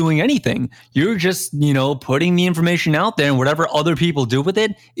aren't doing anything. You're just, putting the information out there, and whatever other people do with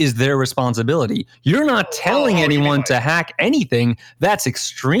it is their responsibility. You're not telling anyone to hack anything. That's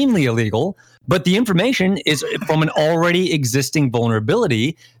extremely illegal. But the information is from an already existing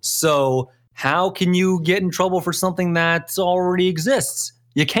vulnerability. So how can you get in trouble for something that already exists?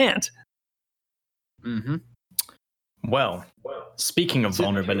 You can't. Mm-hmm. Well, speaking of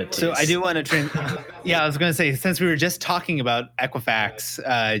vulnerabilities. So I do want to I was going to say, since we were just talking about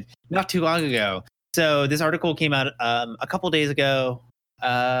Equifax not too long ago. So this article came out a couple days ago.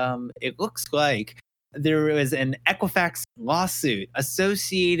 It looks like there was an Equifax lawsuit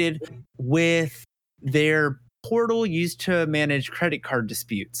associated with their portal used to manage credit card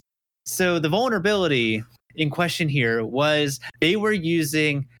disputes. So the vulnerability in question here was they were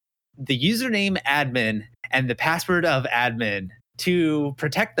using the username admin and the password of admin to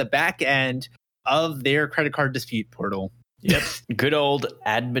protect the back end of their credit card dispute portal. Yep. Good old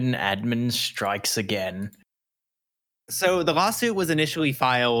admin strikes again. So the lawsuit was initially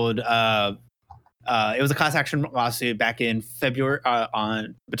filed. It was a class action lawsuit back in February,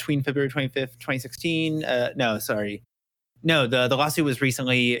 between February 25th, 2016. No, the lawsuit was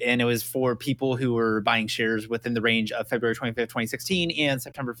recently, and it was for people who were buying shares within the range of February 25th, 2016 and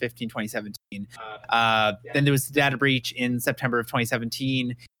September 15, 2017. Then there was the data breach in September of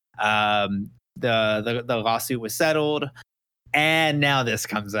 2017. The lawsuit was settled, and now this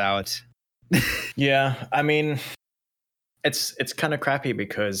comes out. Yeah, I mean, it's kind of crappy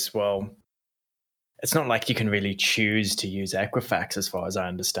because, well, it's not like you can really choose to use Equifax as far as I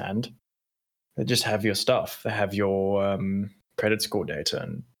understand. They just have your stuff. They have your credit score data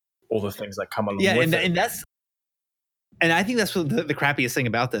and all the things that come along with it. And I think that's what the crappiest thing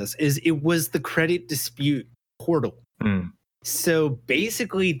about this is. It was the credit dispute portal. Mm. So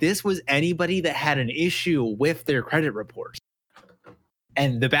basically, this was anybody that had an issue with their credit report.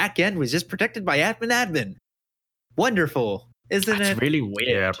 And the back end was just protected by admin. Wonderful, isn't it? That's really weird.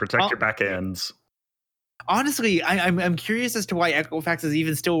 Yeah, protect your back ends. Honestly, I'm curious as to why Equifax is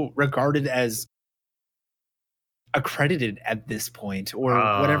even still regarded as accredited at this point, or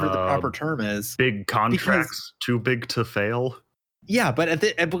whatever the proper term is. Big contracts, too big to fail. Yeah, but at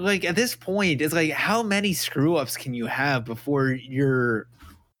this point, it's like, how many screw ups can you have before your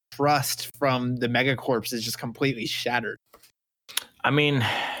trust from the megacorps is just completely shattered? I mean,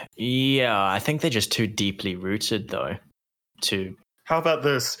 yeah, I think they're just too deeply rooted, though. How about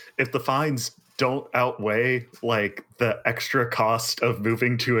this? If the fines don't outweigh like the extra cost of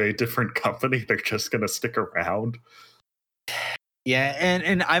moving to a different company, they're just going to stick around. Yeah,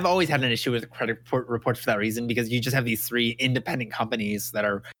 and I've always had an issue with credit reports for that reason, because you just have these three independent companies that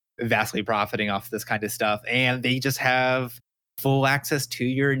are vastly profiting off this kind of stuff, and they just have full access to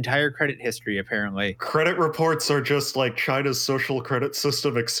your entire credit history, apparently. Credit reports are just like China's social credit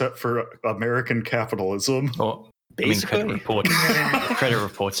system, except for American capitalism. Well, basically. I mean, credit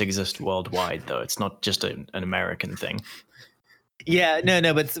reports exist worldwide, though. It's not just an American thing. Yeah,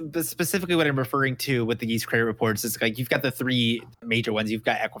 no, but specifically what I'm referring to with these credit reports is like, you've got the three major ones. You've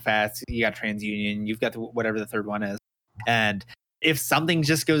got Equifax, you got TransUnion, you've got whatever the third one is. And if something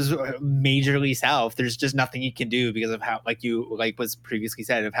just goes majorly south, there's just nothing you can do because of how, like was previously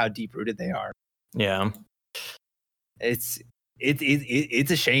said, of how deep rooted they are. Yeah, it's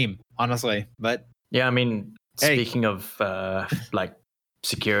a shame, honestly. But yeah, I mean, speaking of like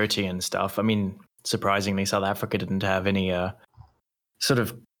security and stuff, I mean, surprisingly, South Africa didn't have any sort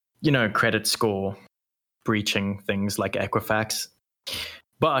of, credit score breaching things like Equifax.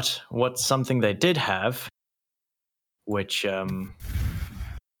 But what's something they did have, which oh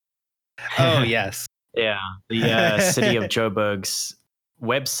yes, yeah, the city of Joburg's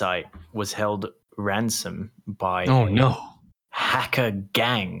website was held ransom by hacker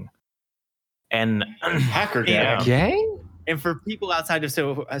gang. And hacker gang. Gang? And for people outside of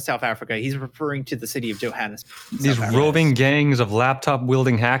South Africa, he's referring to the city of Johannesburg. These roving gangs of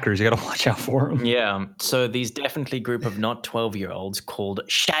laptop-wielding hackers. You got to watch out for them. Yeah. So these definitely group of not 12-year-olds called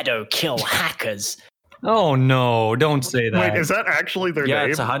Shadow Kill Hackers. Oh, no. Don't say that. Wait, is that actually their name? Yeah,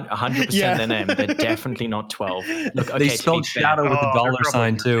 it's 100% their name. They're definitely not 12. Look, okay, they spelled shadow with the dollar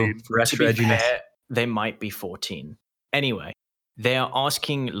sign, too. For extra edginess. They might be 14. Anyway, they are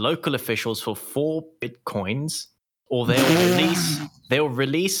asking local officials for 4 Bitcoins, or they'll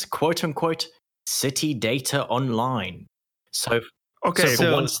release quote unquote city data online. So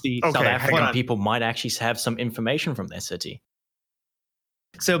once the South African people might actually have some information from their city.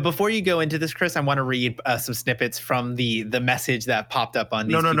 So before you go into this, Chris, I want to read some snippets from the message that popped up on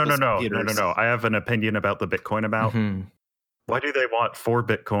these computers. No. I have an opinion about the Bitcoin amount. Mm-hmm. Why do they want 4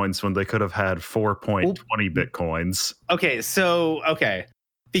 Bitcoins when they could have had 4.20 Bitcoins? Okay.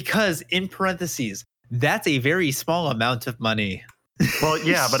 Because in parentheses, that's a very small amount of money. Well,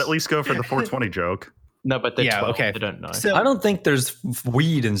 yeah, but at least go for the 420 joke. No, but they're 12. Okay. They don't know. So, I don't think there's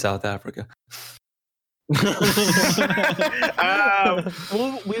weed in South Africa.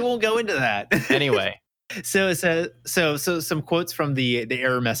 We won't go into that. Anyway. So some quotes from the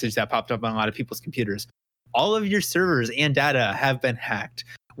error message that popped up on a lot of people's computers. All of your servers and data have been hacked.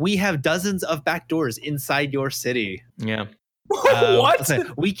 We have dozens of backdoors inside your city. Yeah. What?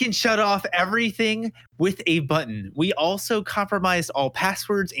 We can shut off everything with a button. We also compromised all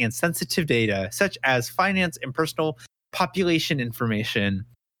passwords and sensitive data, such as finance and personal population information.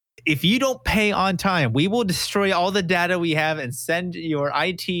 If you don't pay on time, we will destroy all the data we have and send your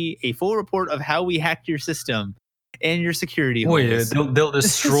IT a full report of how we hacked your system and your security holes. They'll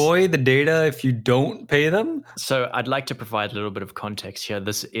destroy the data if you don't pay them? So I'd like to provide a little bit of context here.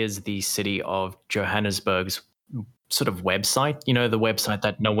 This is the city of Johannesburg's sort of website, the website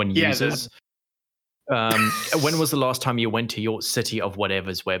that no one uses. When was the last time you went to your city of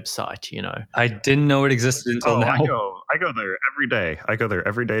whatever's website, I didn't know it existed until now. I go there every day. I go there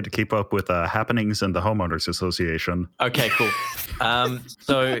every day to keep up with happenings in the homeowners association. Okay, cool.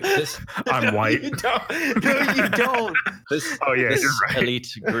 So this I'm white. You don't. This you're right. elite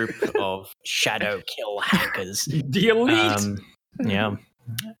group of shadow kill hackers. The elite.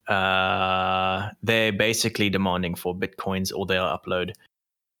 They're basically demanding 4 Bitcoins or they'll upload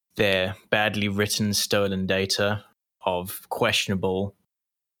their badly written, stolen data of questionable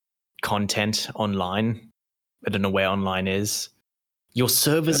content online. I don't know where online is. Your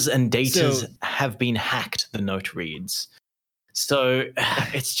servers and data have been hacked, the note reads. So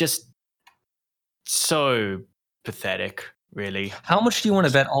it's just so pathetic, really. How much do you want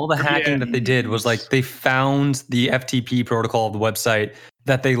to bet all the hacking that they did was like they found the FTP protocol of the website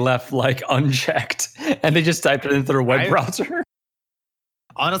that they left like unchecked and they just typed it into their web browser?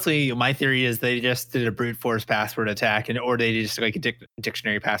 Honestly, my theory is they just did a brute force password attack, or they just like a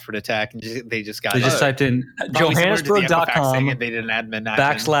dictionary password attack, and they just typed in Johannesburg.com and they did an admin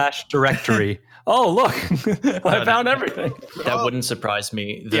 /directory. Oh, look, I found everything. That wouldn't surprise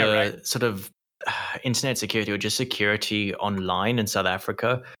me. The sort of internet security or just security online in South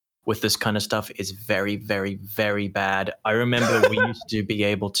Africa with this kind of stuff is very, very, very bad. I remember we used to be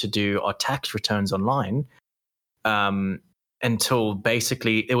able to do our tax returns online. Until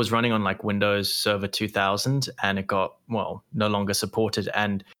basically it was running on like Windows Server 2000 and it got, no longer supported.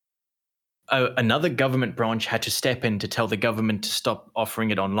 And another government branch had to step in to tell the government to stop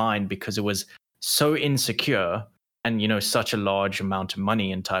offering it online because it was so insecure and, such a large amount of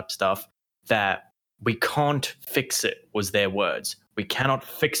money and type stuff that we can't fix it, was their words. We cannot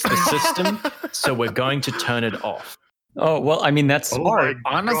fix the system, so we're going to turn it off. Oh, well, I mean, that's smart.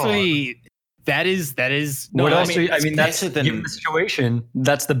 Honestly, that is no, what else? That's given the situation,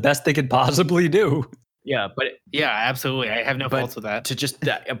 that's the best they could possibly do. Yeah, but absolutely. I have no faults with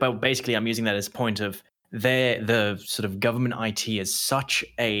that. But basically, I'm using that as point of the sort of government IT is such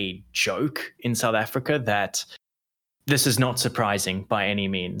a joke in South Africa that this is not surprising by any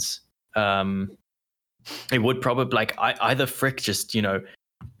means. It would probably either Frick just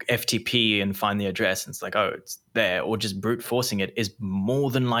FTP and find the address and it's like, oh, it's there, or just brute forcing it is more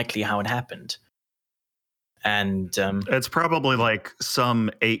than likely how it happened. And it's probably like some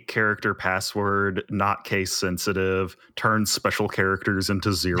 8-character password, not case sensitive, turns special characters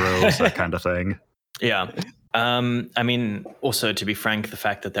into zeros, that kind of thing. Yeah. I mean, also to be frank, the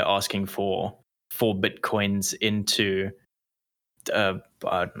fact that they're asking for 4 Bitcoins into I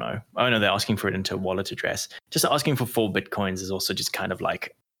don't know. Oh no, they're asking for it into a wallet address. Just asking for 4 Bitcoins is also just kind of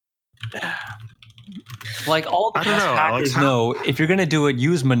like Like all the I don't know, hackers Alex, how- know, if you're gonna do it,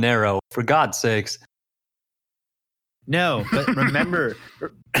 use Monero for God's sakes. No, but remember,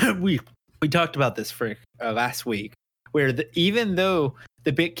 we talked about this for last week, where even though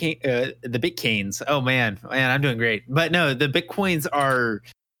the Bitcains, oh man, I'm doing great, but no, the Bitcoins are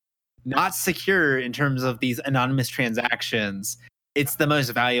not secure in terms of these anonymous transactions. It's the most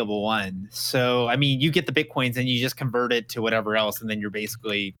valuable one. So, I mean, you get the Bitcoins and you just convert it to whatever else, and then you're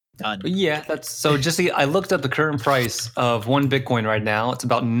basically done. But yeah, that's so. Just see, I looked up the current price of one Bitcoin right now. It's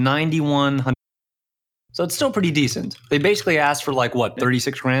about 9,100. So it's still pretty decent. They basically asked for like what,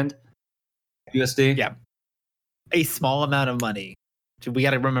 36 grand USD? Yeah. A small amount of money. We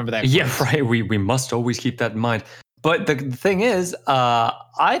got to remember that. Yeah, right. We must always keep that in mind. But the thing is,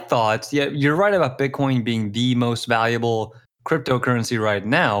 I thought, yeah, you're right about Bitcoin being the most valuable cryptocurrency right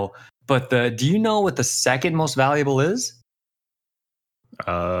now. But do you know what the second most valuable is?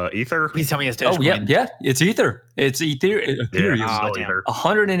 Ether. Please tell me it's Oh Dogecoin. yeah, it's Ether. It's Ethereum. Yeah, still damn. Ether.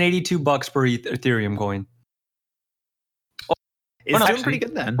 $182 per Ethereum coin. It's doing actually, pretty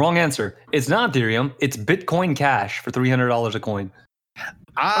good then. Wrong answer. It's not Ethereum. It's Bitcoin Cash for $300 a coin.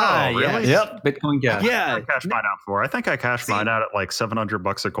 Ah, Oh, really? yes. Yep, Bitcoin Cash. Yeah. I cashed mine out for. I think I cashed mine out at like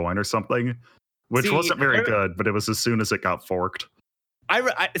 $700 a coin or something, which See, wasn't very good, but it was as soon as it got forked. I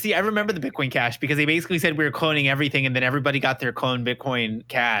remember the Bitcoin Cash because they basically said we were cloning everything, and then everybody got their clone Bitcoin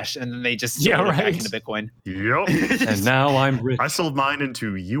Cash, and then they just sold it back into Bitcoin. Yep. And now I'm rich. I sold mine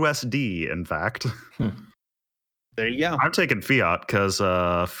into USD, in fact. There you go. I'm taking fiat because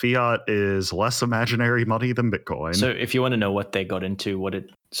fiat is less imaginary money than Bitcoin. So if you want to know what they got into,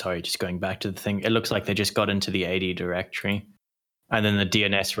 just going back to the thing, it looks like they just got into the AD directory and then the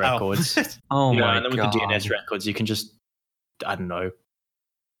DNS records. Oh my and then god. with the DNS records, you can just, I don't know.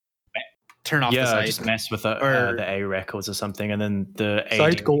 Turn off the site. just mess with the A records or something. And then the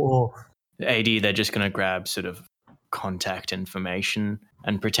Site go off. AD, they're just going to grab sort of contact information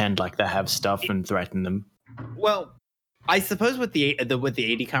and pretend like they have stuff and threaten them. Well, I suppose with the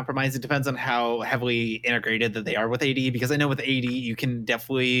AD compromise, it depends on how heavily integrated that they are with AD. Because I know with AD, you can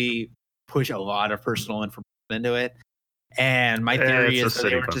definitely push a lot of personal information into it. And my theory is that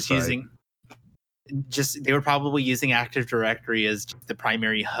they were just they were probably using Active Directory as the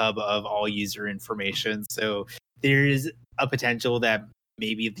primary hub of all user information. So there is a potential that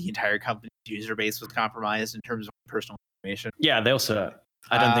maybe the entire company's user base was compromised in terms of personal information. Yeah, they also,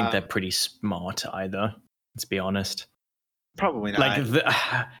 I don't think they're pretty smart either. Let's be honest. Probably not.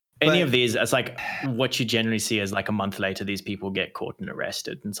 Like any of these, it's like what you generally see is like a month later, these people get caught and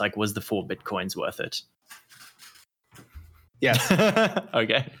arrested. And it's like, was the 4 Bitcoins worth it? Yes.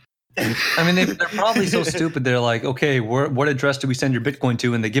 Okay. I mean, they're probably so stupid. They're like, okay, what address do we send your Bitcoin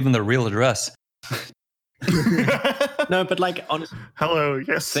to? And they give them the real address. No, but like honestly, hello,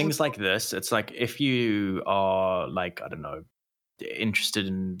 yes. Things like this, it's like if you are like, I don't know, interested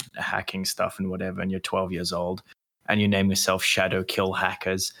in hacking stuff and whatever, and you're 12 years old and you name yourself Shadow Kill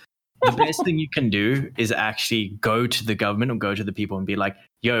Hackers, the best thing you can do is actually go to the government or go to the people and be like,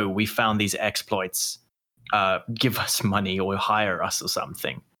 yo, we found these exploits. Give us money or hire us or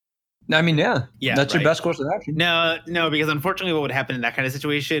something. I mean, yeah, that's your right. best course of action. No, because unfortunately, what would happen in that kind of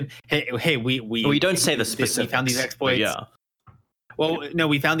situation? Hey, we don't say the specifics. We found these exploits. Yeah. Well, no,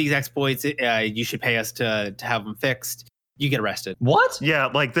 we found these exploits. You should pay us to have them fixed. You get arrested. What? Yeah,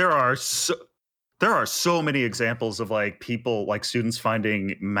 like there are so many examples of like people, like students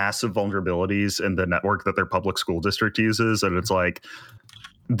finding massive vulnerabilities in the network that their public school district uses, and it's like,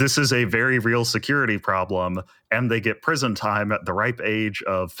 this is a very real security problem, and they get prison time at the ripe age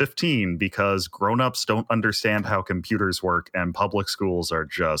of 15 because grown-ups don't understand how computers work, and public schools are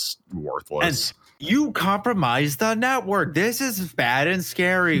just worthless. And you compromised the network. This is bad and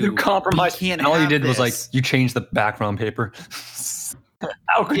scary. You compromised. And all you did was like you changed the background paper.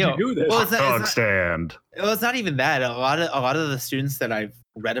 How could you do this? Well, stand. Well, it's not even that. A lot of the students that I've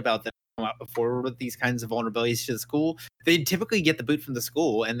read about that come out forward with these kinds of vulnerabilities to the school, they typically get the boot from the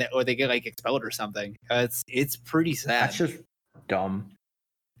school, or they get like expelled or something. It's pretty sad. That's just dumb.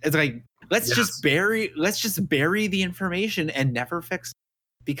 It's like let's just bury the information and never fix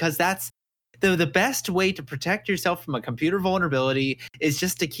it, because that's the best way to protect yourself from a computer vulnerability is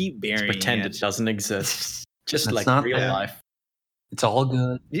just to keep burying Just pretend it doesn't exist. Just like real life. It's all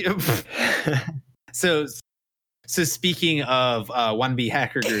good. So speaking of wannabe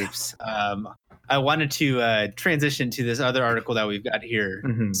hacker groups, I wanted to transition to this other article that we've got here.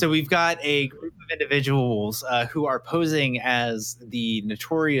 Mm-hmm. So we've got a group of individuals who are posing as the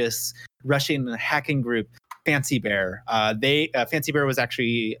notorious Russian hacking group Fancy Bear. Fancy Bear was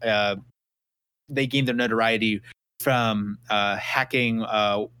actually they gained their notoriety from hacking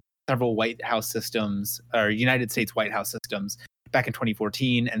several White House systems or United States White House systems back in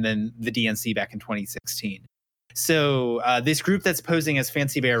 2014, and then the DNC back in 2016. So this group that's posing as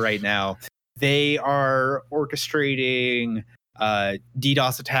Fancy Bear right now, they are orchestrating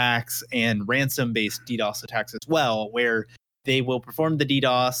DDoS attacks and ransom-based DDoS attacks as well, where they will perform the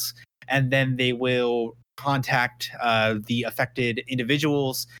DDoS and then they will contact the affected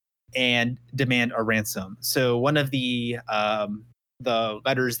individuals and demand a ransom. So one of the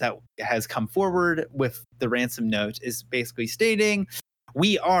letters that has come forward with the ransom note is basically stating,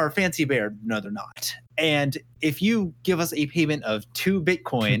 we are Fancy Bear. No, they're not. And if you give us a payment of 2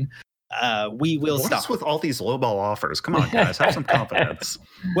 Bitcoin, we will stop. What's with all these lowball offers? Come on, guys, have some confidence.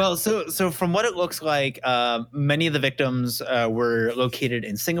 Well, so from what it looks like, many of the victims were located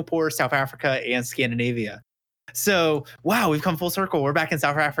in Singapore, South Africa, and Scandinavia. So, wow, we've come full circle. We're back in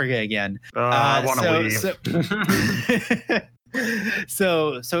South Africa again. I want to leave.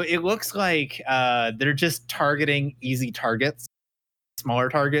 So it looks like they're just targeting easy targets, smaller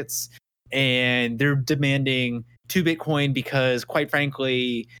targets, and they're demanding 2 Bitcoin because, quite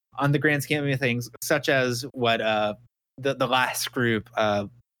frankly, on the grand scheme of things, such as what the last group,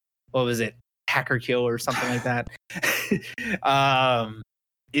 what was it, Hacker Kill or something like that.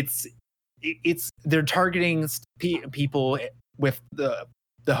 They're targeting people with the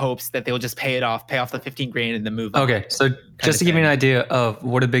hopes that they'll just pay off the 15 grand and then move on. Okay, so just to give you an idea of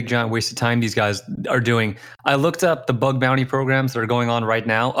what a big giant waste of time these guys are doing, I looked up the bug bounty programs that are going on right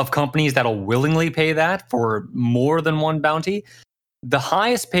now of companies that'll willingly pay that for more than one bounty. The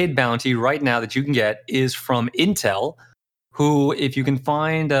highest paid bounty right now that you can get is from Intel, who, if you can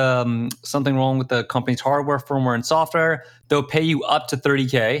find something wrong with the company's hardware, firmware, and software, they'll pay you up to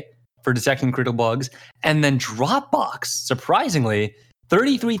 $30K for detecting critical bugs. And then Dropbox, surprisingly,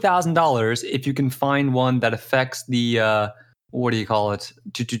 $33,000 if you can find one that affects the what do you call it,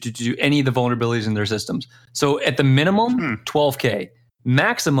 to any of the vulnerabilities in their systems. So at the minimum, $12K,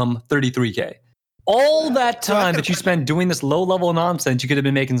 maximum $33K. All that time that you spend doing this low-level nonsense, you could have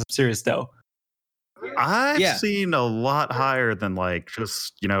been making some serious dough. I've seen a lot higher than like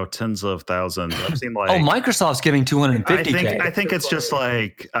just, tens of thousands. I've seen like Microsoft's giving $250K. I think it's just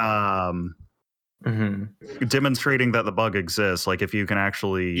like demonstrating that the bug exists. Like if you can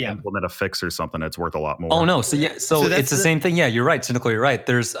actually implement a fix or something, it's worth a lot more. Oh no, so it's the same thing. Yeah, you're right. Cynical, you're right.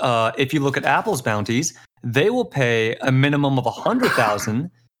 There's if you look at Apple's bounties, they will pay a minimum of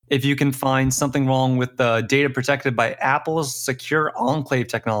 $100,000 if you can find something wrong with the data protected by Apple's secure enclave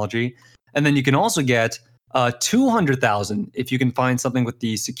technology. And then you can also get $200,000 if you can find something with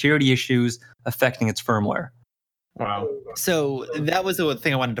the security issues affecting its firmware. Wow. So that was the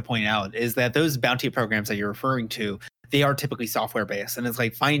thing I wanted to point out, is that those bounty programs that you're referring to, they are typically software based, and it's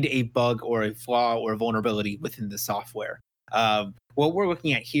like find a bug or a flaw or a vulnerability within the software. What we're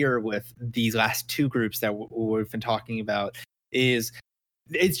looking at here with these last 2 groups that we've been talking about is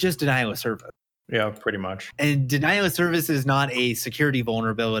it's just denial of service. Yeah, pretty much. And denial of service is not a security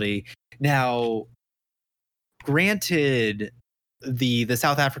vulnerability. Now, granted, the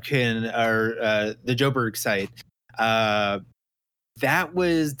South African or the Joburg site, that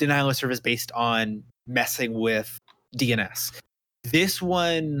was denial of service based on messing with DNS. This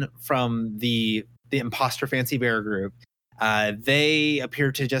one from the imposter Fancy Bear group, they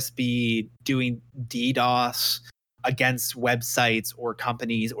appear to just be doing DDoS against websites or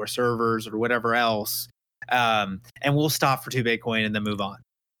companies or servers or whatever else, and we'll stop for 2 Bitcoin and then move on.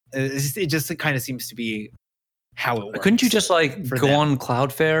 It just kind of seems to be how it works. Couldn't you just go on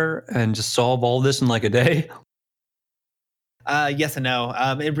Cloudflare and just solve all this in like a day? Yes and no.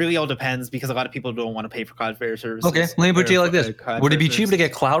 It really all depends, because a lot of people don't want to pay for Cloudflare services. Okay, let me put it like this. Would it be cheaper to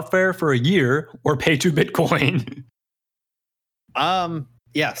get Cloudflare for a year or pay 2 Bitcoin?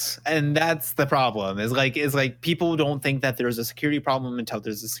 Yes, and that's the problem. Is like people don't think that there's a security problem until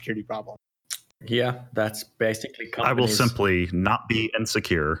there's a security problem. Yeah, that's basically companies. I will simply not be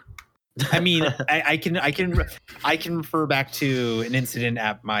insecure. I mean, I can refer back to an incident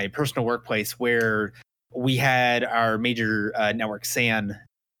at my personal workplace where we had our major network SAN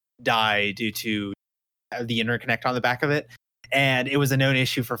die due to the interconnect on the back of it. And it was a known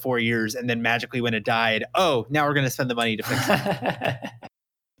issue for 4 years. And then magically when it died, now we're going to spend the money to fix it.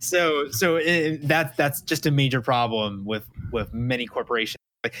 So that's just a major problem with many corporations.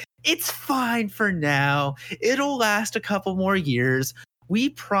 Like, it's fine for now. It'll last a couple more years. We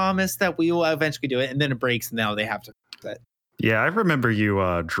promise that we will eventually do it. And then it breaks. And now they have to fix it. Yeah, I remember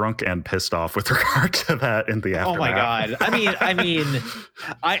you drunk and pissed off with regard to that in the aftermath. Oh my God. I mean,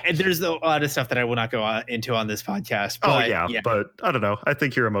 there's a lot of stuff that I will not go into on this podcast. But, but I don't know. I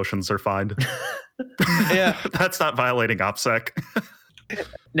think your emotions are fine. Yeah. That's not violating OPSEC.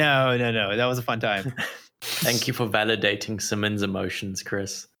 No. That was a fun time. Thank you for validating Simmons' emotions,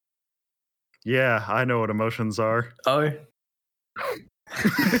 Chris. Yeah, I know what emotions are. Oh,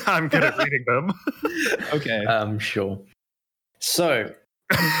 I'm good at reading them. Okay. Sure. So,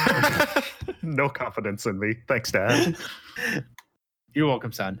 No confidence in me. Thanks, Dad. You're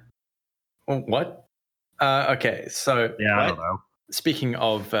welcome, son. what? Okay, so Yeah, I don't know. speaking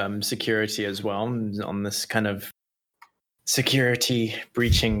of security as well, on this kind of security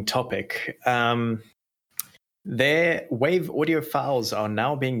breaching topic, their wave audio files are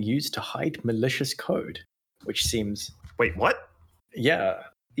now being used to hide malicious code, which seems Wait, what? yeah,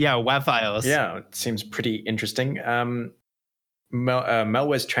 WAV files. yeah, it seems pretty interesting.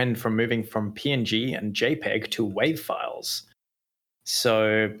 Malware's trend from moving from PNG and JPEG to WAV files.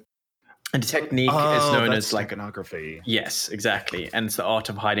 So, a technique is known as like steganography. yes, exactly, and it's the art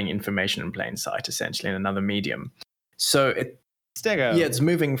of hiding information in plain sight, essentially, in another medium. So it's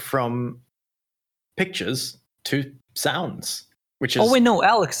moving from pictures to sounds, which is Oh wait, no,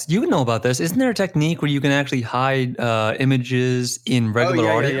 Alex, you know about this. Isn't there a technique where you can actually hide images in regular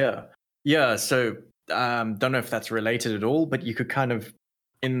audio? Yeah. So don't know if that's related at all, but you could kind of,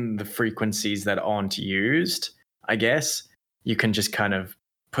 in the frequencies that aren't used, I guess, you can just kind of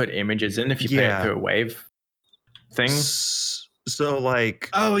put images in if you play it through a wave thing. So like,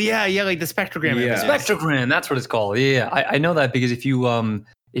 oh yeah, like the spectrogram. Yeah. Spectrogram, that's what it's called. Yeah, I know that because if you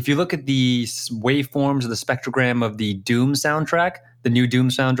look at the waveforms of the spectrogram of the Doom soundtrack, the new Doom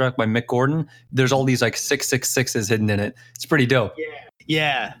soundtrack by Mick Gordon, there's all these like 666s hidden in it. It's pretty dope.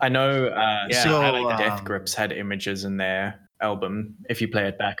 Yeah. I know. So Death Grips had images in their album. If you play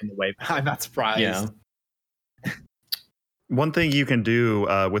it back in the wave, I'm not surprised. Yeah. one thing you can do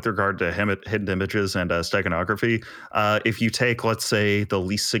with regard to hidden images and steganography, if you take, let's say, the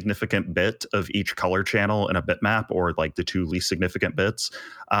least significant bit of each color channel in a bitmap, or like the two least significant bits,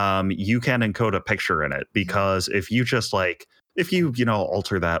 you can encode a picture in it. Because if you just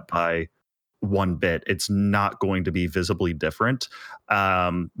alter that by 1 bit, it's not going to be visibly different.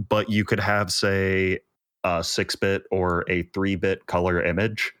 But you could have, say, a 6-bit or a 3-bit color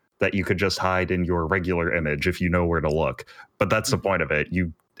image that you could just hide in your regular image if you know where to look. But that's the point of it.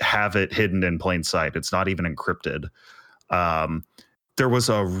 You have it hidden in plain sight. It's not even encrypted. There was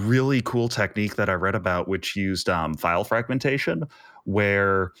a really cool technique that I read about which used file fragmentation,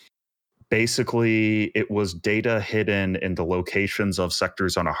 where basically it was data hidden in the locations of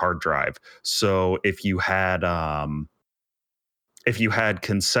sectors on a hard drive. So if you had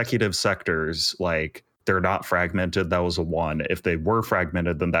consecutive sectors, like, they're not fragmented, that was a 1. If they were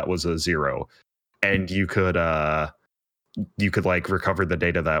fragmented, then that was a 0. And you could like recover the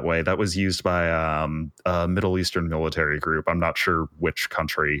data that way. That was used by a Middle Eastern military group. I'm not sure which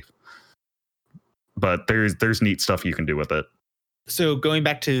country, but there's neat stuff you can do with it. So going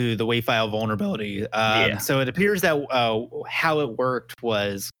back to the WAV file vulnerability, so it appears that how it worked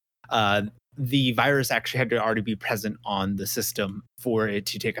was the virus actually had to already be present on the system for it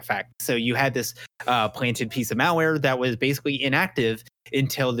to take effect. So you had this planted piece of malware that was basically inactive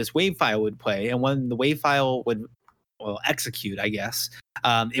until this WAV file would play. And when the WAV file would execute, I guess,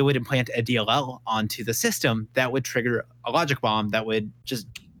 it would implant a DLL onto the system that would trigger a logic bomb that would just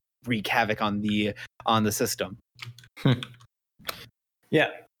wreak havoc on the system.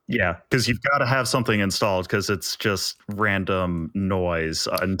 Yeah, because you've got to have something installed, because it's just random noise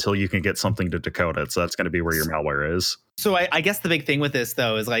until you can get something to decode it. So that's going to be where your malware is. So I guess the big thing with this,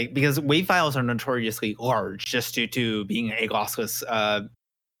 though, is like, because WAV files are notoriously large just due to being a lossless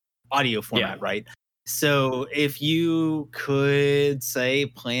audio format, right? So if you could, say,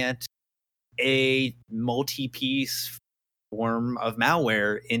 plant a multi-piece form of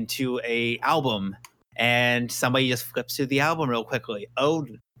malware into a album, and somebody just flips through the album real quickly, oh,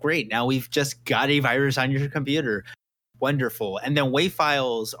 great, now we've just got a virus on your computer. Wonderful. And then WAV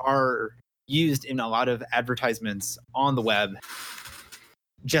files are used in a lot of advertisements on the web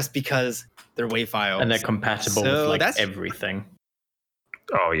just because they're WAV files. And they're compatible with like everything.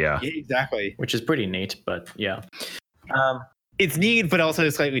 Oh, yeah. Exactly. Which is pretty neat, but yeah. It's neat, but also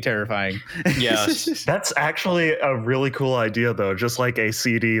slightly terrifying. Yes. That's actually a really cool idea, though. Just like a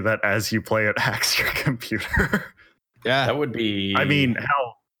CD that as you play it hacks your computer. Yeah. That would be... I mean,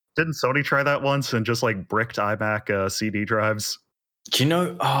 hell, didn't Sony try that once and just like bricked iMac CD drives? Do you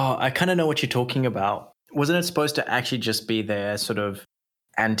know? Oh, I kind of know what you're talking about. Wasn't it supposed to actually just be their sort of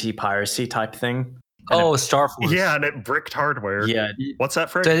anti-piracy type thing? Oh, Starforce. Yeah, and it bricked hardware. Yeah. What's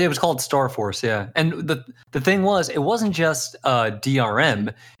that for? It was called Starforce, yeah. And the thing was, it wasn't just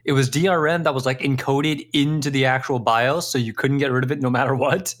DRM. It was DRM that was like encoded into the actual BIOS, so you couldn't get rid of it no matter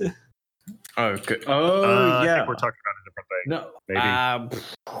what. Oh, good. Oh, yeah. I think we're talking about a different thing. No, maybe.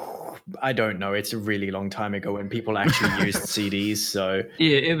 I don't know. It's a really long time ago when people actually used CDs. So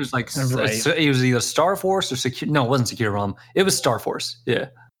Yeah, it was like Right. it was either Star Force or Secure. No, it wasn't Secure ROM. It was Star Force. Yeah.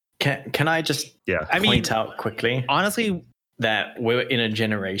 can I just Yeah. point out quickly Honestly, that we're in a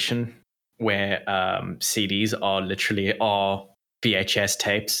generation where CDs are literally our VHS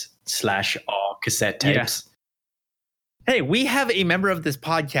tapes / our cassette Yeah. tapes. hey, we have a member of this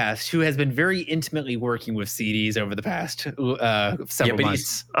podcast who has been very intimately working with CDs over the past several but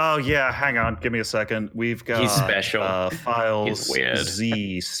months. Oh yeah, hang on, give me a second. We've got special. files He's weird.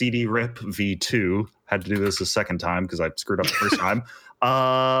 Z CD rip v2. Had to do this a second time because I screwed up the first time.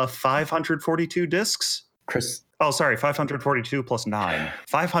 542 discs. Chris, Oh, sorry, 542 plus 9.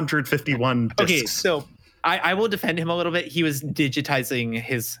 551 discs. Okay, so I will defend him a little bit. He was digitizing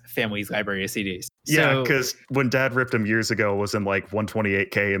his family's library of CDs. Yeah, So- because when Dad ripped him years ago, it was in like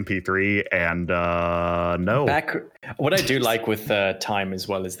 128K MP3, and no. what I do like with time as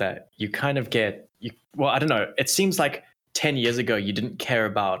well is that you kind of get well, I don't know. It seems like 10 years ago you didn't care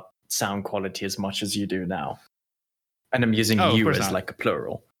about sound quality as much as you do now, and I'm using of you course as not. like a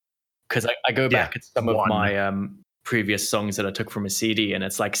plural because I go back at some of my previous songs that I took from a CD, and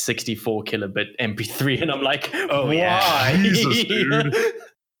it's like 64 kilobit MP3, and I'm like, oh yeah. Jesus, dude.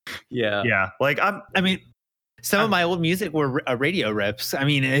 yeah. Yeah, like I mean, some of my old music were radio rips. I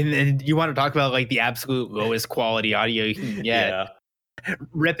mean, and you want to talk about like the absolute lowest quality audio you can get.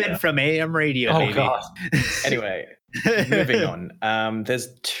 Ripping from AM radio, baby. God. Anyway, moving on. There's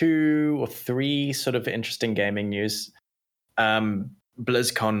 2 or 3 sort of interesting gaming news.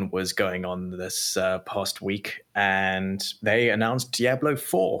 BlizzCon was going on this past week, and they announced Diablo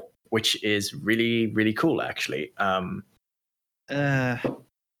 4, which is really, really cool, actually.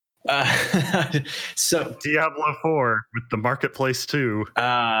 So Diablo 4 with the marketplace too.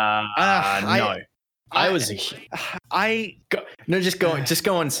 no. Just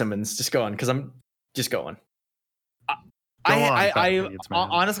go on, Simmons. Just go on, because just go on.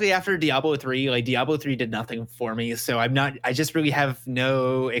 Honestly, after Diablo 3, like Diablo 3 did nothing for me, so I just really have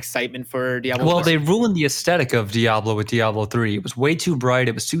no excitement for Diablo 4. Well, they ruined the aesthetic of Diablo with Diablo 3. It was way too bright.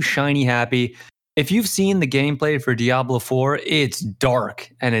 It was too shiny happy. If you've seen the gameplay for Diablo 4, it's dark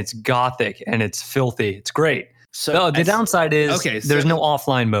and it's gothic and it's filthy. It's great. So the downside is there's no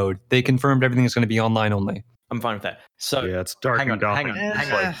offline mode. They confirmed everything's going to be online only. I'm fine with that. So yeah, it's dark and gothic. Hang on.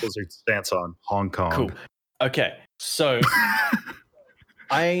 It's like Blizzard's stance on Hong Kong. Cool. Okay, so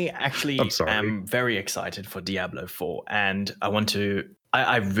I actually am very excited for Diablo 4, and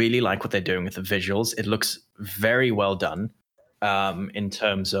I really like what they're doing with the visuals. It looks very well done in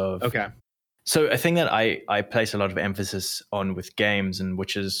terms of... Okay. So a thing that I place a lot of emphasis on with games, and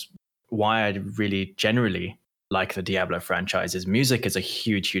which is why I really generally like the Diablo franchise, is music is a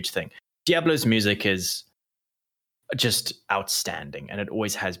huge, huge thing. Diablo's music is just outstanding, and it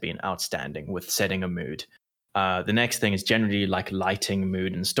always has been outstanding with setting a mood. The next thing is generally like lighting,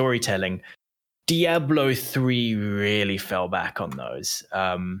 mood, and storytelling. Diablo 3 really fell back on those.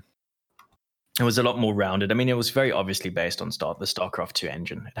 It was a lot more rounded. I mean, it was very obviously based on the StarCraft 2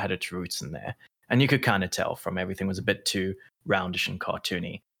 engine. It had its roots in there. And you could kind of tell from everything was a bit too roundish and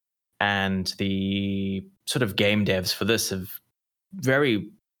cartoony. And the sort of game devs for this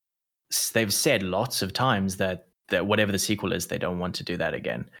they've said lots of times that whatever the sequel is, they don't want to do that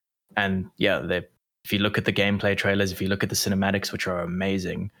again. And yeah, if you look at the gameplay trailers, if you look at the cinematics, which are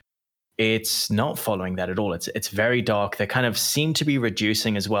amazing, it's not following that at all. It's very dark. They kind of seem to be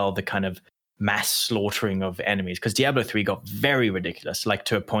reducing as well the kind of mass slaughtering of enemies, because Diablo 3 got very ridiculous, like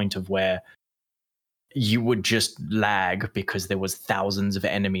to a point of where you would just lag because there was thousands of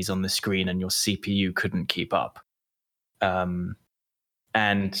enemies on the screen and your CPU couldn't keep up. And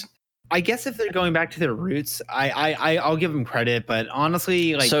I guess if they're going back to their roots, I'll give them credit, but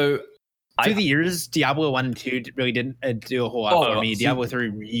honestly, like through the years, Diablo 1 and 2 really didn't do a whole lot for me. Diablo 3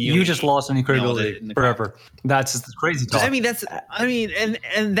 really you just lost any credibility forever. That's crazy talk. I mean,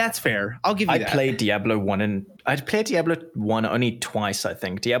 and that's fair. I'll give you that. I played Diablo 1 and I'd played Diablo 1 only twice, I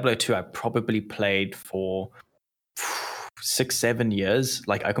think. Diablo 2 I probably played for 6-7 years.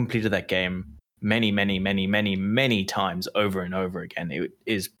 Like I completed that game many times over and over again. It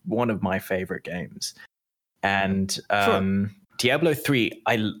is one of my favorite games. And Diablo 3,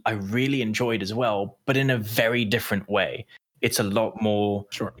 I really enjoyed as well, but in a very different way. It's a lot more...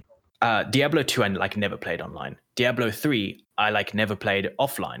 Sure. Diablo 2, I never played online. Diablo 3, I never played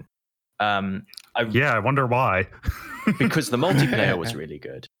offline. I wonder why. Because the multiplayer was really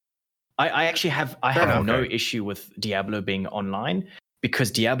good. I actually have no issue with Diablo being online, because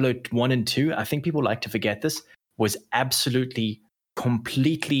Diablo 1 and 2, I think people like to forget this, was absolutely,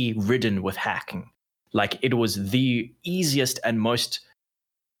 completely ridden with hacking. Like it was the easiest and most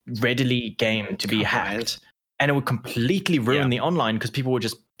readily game to be hacked, and it would completely ruin the online because people would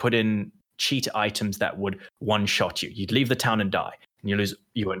just put in cheat items that would one-shot you. You'd leave the town and die, and you lose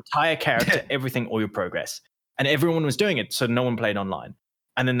your entire character, everything, all your progress. And everyone was doing it, so no one played online.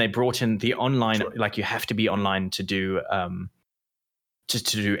 And then they brought in the online, like you have to be online to do just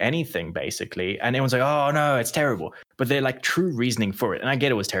to do anything basically. And everyone's like, oh no, it's terrible. But they're like true reasoning for it. And I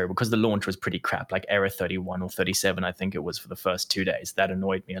get it was terrible because the launch was pretty crap, like error 31 or 37, I think it was for the first 2 days. That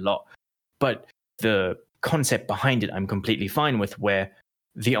annoyed me a lot. But the concept behind it, I'm completely fine with, where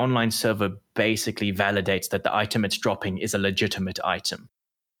the online server basically validates that the item it's dropping is a legitimate item,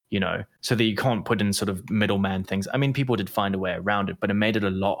 you know, so that you can't put in sort of middleman things. I mean, people did find a way around it, but it made it a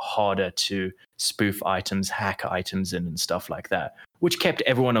lot harder to spoof items, hack items in and stuff like that, which kept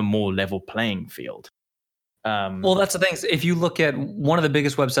everyone a more level playing field. Well, that's the thing. If you look at one of the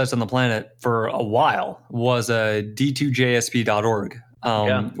biggest websites on the planet for a while was d2jsp.org,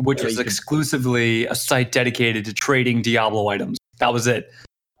 which was exclusively a site dedicated to trading Diablo items. That was it.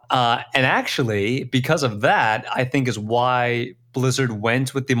 And actually, because of that, I think is why Blizzard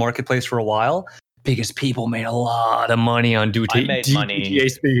went with the marketplace for a while, because people made a lot of money on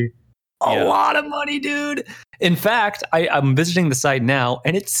D2JSP. A lot of money, dude. In fact, I'm visiting the site now,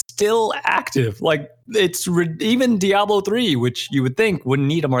 and it's still active. Like, it's even Diablo 3, which you would think wouldn't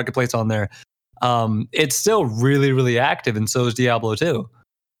need a marketplace on there. It's still really, really active, and so is Diablo 2.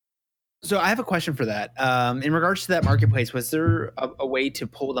 So I have a question for that. In regards to that marketplace, was there a way to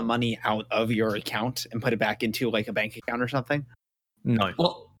pull the money out of your account and put it back into like a bank account or something? No.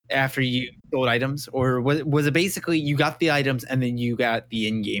 Well, after you sold items, or was it basically you got the items and then you got the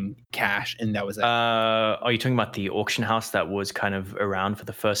in-game cash and that was it? Are you talking about the auction house that was kind of around for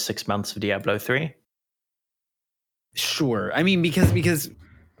the first 6 months of Diablo 3? Sure. I mean, because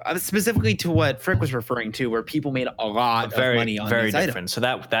specifically to what Frick was referring to, where people made a lot of money on very these different. items. So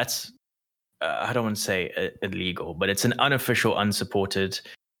that's I don't want to say illegal, but it's an unofficial, unsupported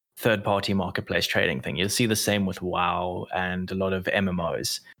third-party marketplace trading thing. You'll see the same with WoW and a lot of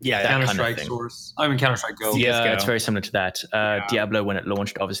MMOs. Yeah, Counter-Strike Source. I mean, Counter-Strike Go. Yeah, it's very similar to that. Diablo, when it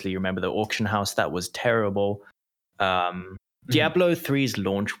launched, obviously, you remember the auction house. That was terrible. Diablo 3's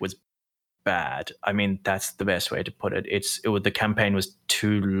launch was bad. I mean, that's the best way to put it. The campaign was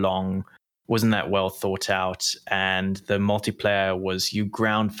too long, wasn't that well thought out, and the multiplayer was you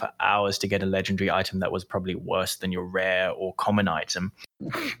ground for hours to get a legendary item that was probably worse than your rare or common item.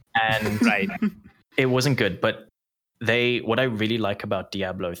 And it wasn't good. But what I really like about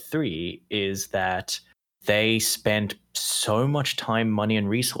Diablo 3 is that they spent so much time, money, and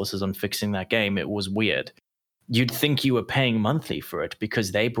resources on fixing that game. It was weird. You'd think you were paying monthly for it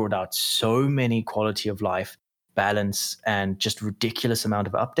because they brought out so many quality of life, balance, and just ridiculous amount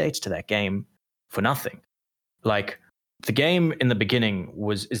of updates to that game for nothing. Like, the game in the beginning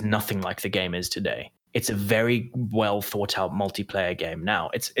is nothing like the game is today. It's a very well thought out multiplayer game now.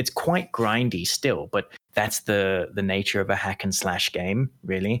 It's quite grindy still, but that's the nature of a hack and slash game,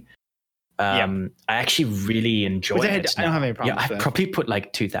 really. I actually really enjoy it. I don't have any problem with I that. probably put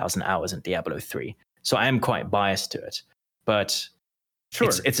like 2,000 hours in Diablo 3. So I am quite biased to it. But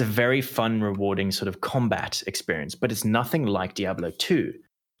it's a very fun, rewarding sort of combat experience, but it's nothing like Diablo 2.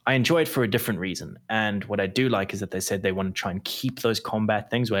 I enjoy it for a different reason. And what I do like is that they said they want to try and keep those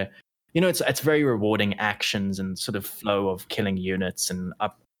combat things where, you know, it's very rewarding actions and sort of flow of killing units and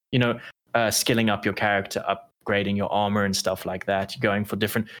skilling up your character, upgrading your armor and stuff like that. You're going for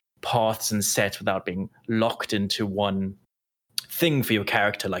different paths and sets without being locked into one thing for your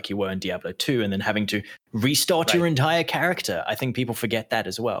character like you were in Diablo 2 and then having to restart your entire character. I think people forget that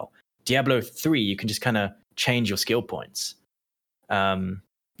as well. Diablo 3, you can just kind of change your skill points.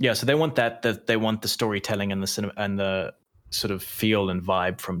 So they want that they want the storytelling and the cinema and the sort of feel and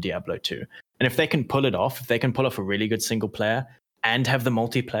vibe from Diablo 2. And if they can pull it off, if they can pull off a really good single player and have the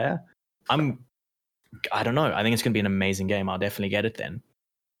multiplayer, I don't know. I think it's going to be an amazing game. I'll definitely get it then.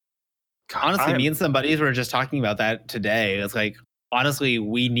 Honestly, me and some buddies were just talking about that today. It's like, honestly,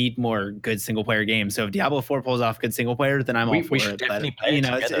 we need more good single player games. So if Diablo 4 pulls off good single player, then I'm all for we it. Should definitely play it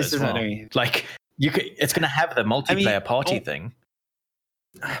together as well. Like, it's going to have the multiplayer party thing.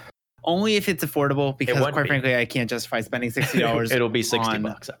 Only if it's affordable, because quite frankly, I can't justify spending $60. It'll be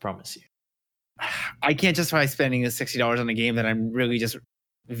 $60, I promise you. I can't justify spending $60 on a game that I'm really just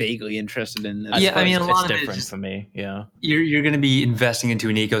vaguely interested in. I mean, a lot it's of different for me. Yeah, you're going to be investing into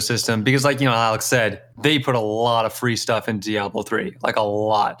an ecosystem because, like Alex said, they put a lot of free stuff into Diablo 3, like a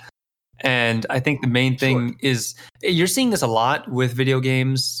lot. And I think the main thing is you're seeing this a lot with video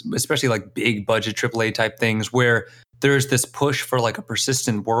games, especially like big budget AAA type things, where there's this push for like a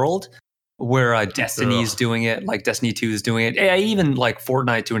persistent world where Destiny's doing it, like Destiny 2 is doing it. Yeah, even like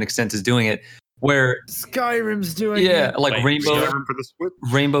Fortnite to an extent is doing it. Where Skyrim's doing it. Like Rainbow Skyrim for the Switch.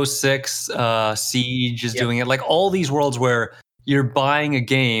 Rainbow Six Siege is doing it. Like all these worlds where you're buying a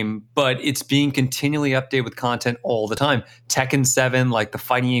game, but it's being continually updated with content all the time. Tekken 7, like the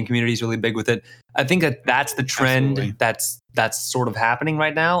fighting game community is really big with it. I think that's the trend that's sort of happening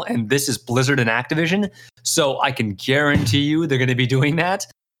right now. And this is Blizzard and Activision. So I can guarantee you they're going to be doing that.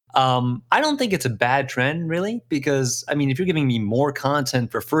 I don't think it's a bad trend, really, because, I mean, if you're giving me more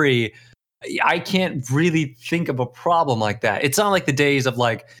content for free, I can't really think of a problem like that. It's not like the days of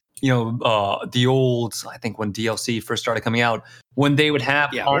like, the old, I think when DLC first started coming out, when they would have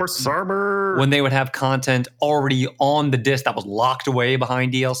when they would have content already on the disc that was locked away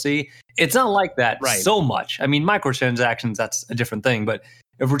behind DLC. It's not like that so much. I mean, microtransactions, that's a different thing. But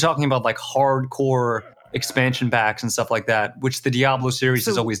if we're talking about like hardcore expansion packs and stuff like that, which the Diablo series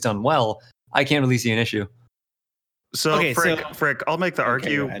has always done well, I can't really see an issue. So, Frick, I'll make the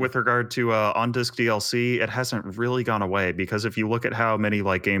argue with regard to on-disc DLC. It hasn't really gone away, because if you look at how many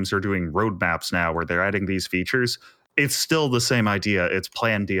like games are doing roadmaps now where they're adding these features, it's still the same idea. It's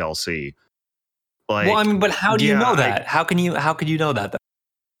planned DLC. Like, well, I mean, but how do you know that? How could you know that, though?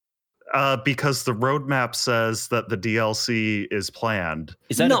 Because the roadmap says that the DLC is planned.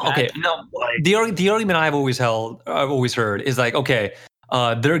 Is that the argument I've always heard is like, okay,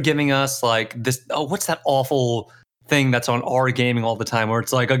 they're giving us like this. Oh, what's that awful thing that's on our gaming all the time, where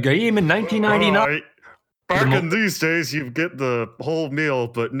it's like a game in 1999. Back in these days, you get the whole meal,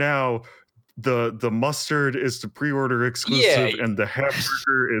 but now the mustard is the pre-order exclusive, and the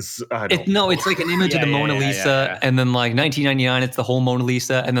hamburger is it's like an image of the Mona Lisa, and then like 1999, it's the whole Mona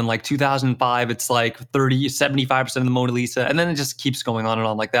Lisa, and then like 2005, it's like 75% of the Mona Lisa, and then it just keeps going on and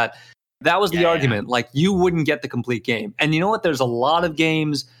on like that. That was the argument. Like, you wouldn't get the complete game. And you know what? There's a lot of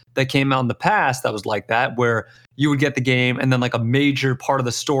games that came out in the past that was like that, where you would get the game and then like a major part of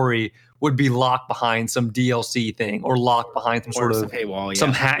the story would be locked behind some DLC thing, or locked behind some sort of paywall,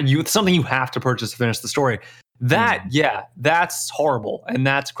 something you have to purchase to finish the story. That, that's horrible and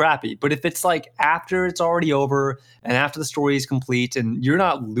that's crappy. But if it's like after it's already over and after the story is complete and you're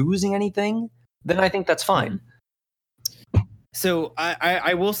not losing anything, then I think that's fine. So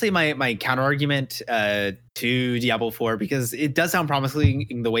I will say my counter argument to Diablo 4, because it does sound promising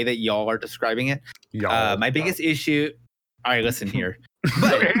in the way that y'all are describing it. My biggest issue. All right, listen here.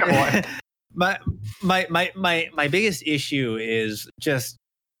 But my biggest issue is just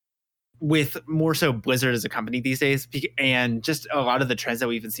with more so Blizzard as a company these days, and just a lot of the trends that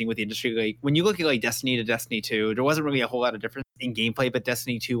we've been seeing with the industry. Like when you look at like Destiny to Destiny 2, there wasn't really a whole lot of difference in gameplay, but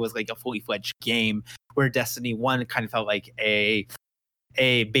Destiny 2 was like a fully fledged game, where Destiny 1 kind of felt like a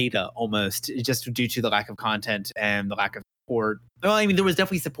beta almost, just due to the lack of content and the lack of support. Well, I mean, there was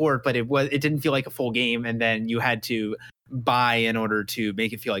definitely support, but it didn't feel like a full game, and then you had to buy in order to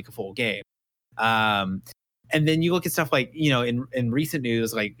make it feel like a full game. And then you look at stuff like, in recent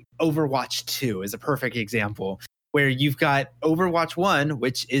news, like Overwatch 2 is a perfect example, where you've got Overwatch 1,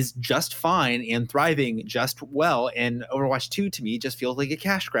 which is just fine and thriving just well. And Overwatch 2, to me, just feels like a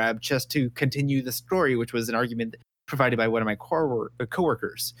cash grab just to continue the story, which was an argument provided by one of my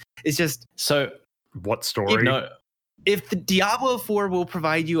coworkers. It's just... So, what story? If the Diablo 4 will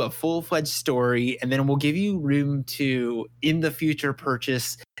provide you a full-fledged story, and then will give you room to, in the future,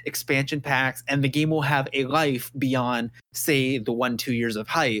 purchase expansion packs, and the game will have a life beyond, say, the 1-2 years of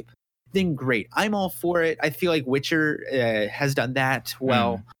hype, then great. I'm all for it. I feel like Witcher has done that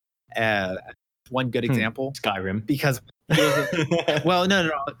well. One good example. Skyrim. Because... well, no.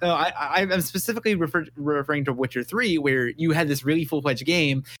 I'm specifically referring to Witcher 3, where you had this really full-fledged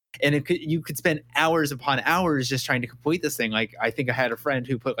game, and you could spend hours upon hours just trying to complete this thing. Like, I think I had a friend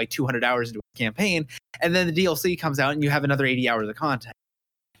who put like 200 hours into a campaign, and then the DLC comes out and you have another 80 hours of content.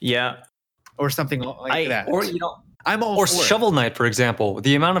 Yeah. Or something like that. Or, I'm all for Shovel Knight, for example.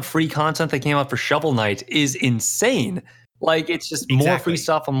 The amount of free content that came out for Shovel Knight is insane. Like, it's just more free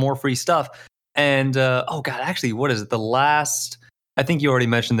stuff and more free stuff. And actually, what is it? The last, I think you already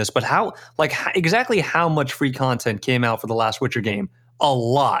mentioned this, but exactly how much free content came out for the last Witcher game? A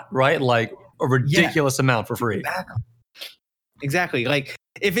lot, right? Like a ridiculous amount for free. Exactly. Like,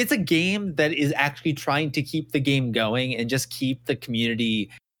 if it's a game that is actually trying to keep the game going and just keep the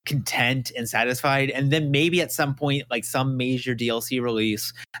community content and satisfied, and then maybe at some point, like some major DLC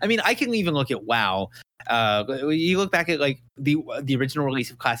release. I mean, I can even look at WoW. You look back at like the original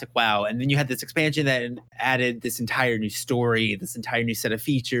release of Classic WoW, and then you had this expansion that added this entire new story, this entire new set of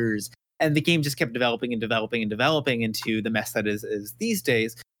features, and the game just kept developing and developing and developing into the mess that is these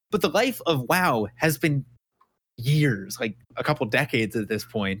days. But the life of WoW has been years, like a couple decades at this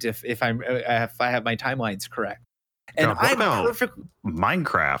point, if I have my timelines correct. And God, what I'm about perfectly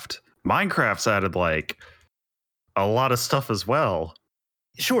Minecraft? Minecraft's added like a lot of stuff as well.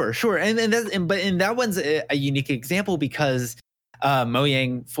 sure, and that one's a unique example because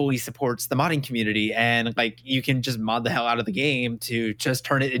Mojang fully supports the modding community, and like you can just mod the hell out of the game to just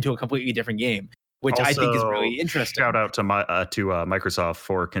turn it into a completely different game, which I think is really interesting. Shout out to Microsoft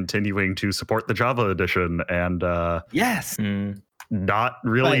for continuing to support the Java edition and Yes. not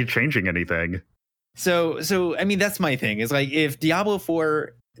really changing anything. So I mean, that's my thing. Is like if Diablo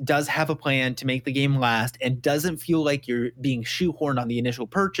 4 does have a plan to make the game last and doesn't feel like you're being shoehorned on the initial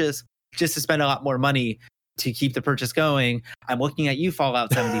purchase just to spend a lot more money to keep the purchase going, I'm looking at you,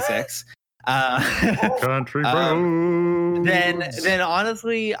 Fallout 76. Country roads. Then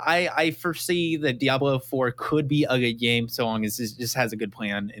honestly, I foresee that Diablo 4 could be a good game so long as it just has a good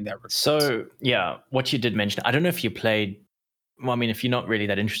plan in that regard. So yeah, what you did mention, I don't know if you played. Well, I mean, if you're not really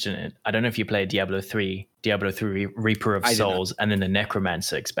that interested in it, I don't know if you played Diablo 3 Reaper of Souls, and then the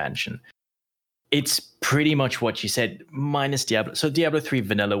Necromancer expansion. It's pretty much what you said, minus Diablo. So Diablo 3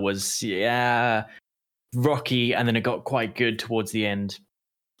 vanilla was, rocky, and then it got quite good towards the end.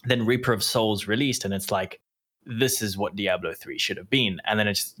 Then Reaper of Souls released, and it's like, this is what Diablo 3 should have been. And then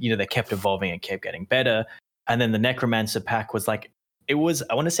it's, they kept evolving and kept getting better. And then the Necromancer pack was like, I want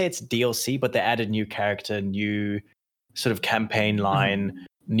to say it's DLC, but they added new character, new sort of campaign line,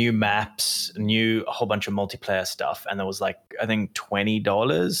 new maps, a whole bunch of multiplayer stuff, and there was like I think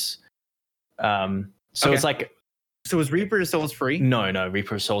 $20. It's like, so was Reaper of Souls free? No,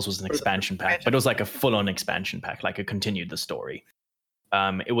 Reaper of Souls was an expansion pack, but it was like a full-on expansion pack, like it continued the story.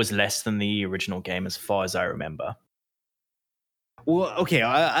 It was less than the original game as far as I remember. Well, okay,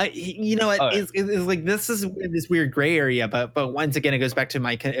 it's like this is this weird gray area, but once again, it goes back to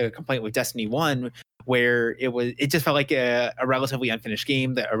my complaint with Destiny 1, where it just felt like a relatively unfinished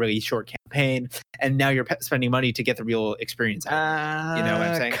game, a really short campaign, and now you're spending money to get the real experience out. You know what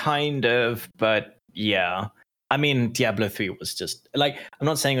I'm saying? Kind of, but yeah. I mean, Diablo 3 was just like, I'm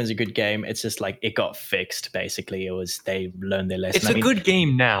not saying it was a good game. It's just like it got fixed. Basically, they learned their lesson. It's a good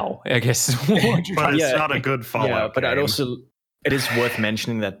game now, I guess. But it's not a good Fallout. Yeah, but game. It is worth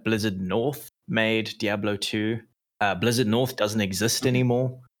mentioning that Blizzard North made Diablo 2. Blizzard North doesn't exist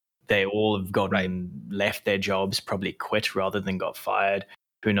anymore. They all have left their jobs, probably quit rather than got fired.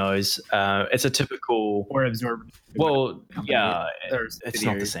 Who knows? It's a typical or absorbed. Well, yeah, it's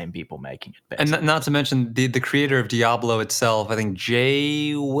not the same people making it. Basically. And not to mention the creator of Diablo itself. I think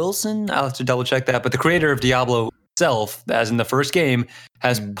Jay Wilson. I'll have to double check that. But the creator of Diablo itself, as in the first game,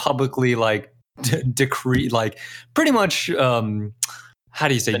 has publicly decreed, pretty much. How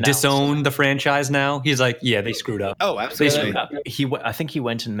do you say disown the franchise now? He's like, yeah, they screwed up. Oh, absolutely. They screwed up. I think he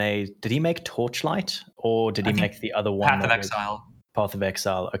went and made. Did he make Torchlight or did he make the other one? Path of Exile. Path of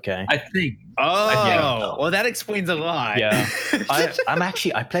Exile. Okay. I think. Oh, well, that explains a lot. Yeah.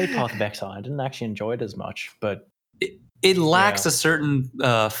 I played Path of Exile. I didn't actually enjoy it as much, but it lacks a certain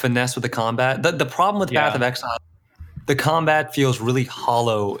finesse with the combat. The problem with Path of Exile, the combat feels really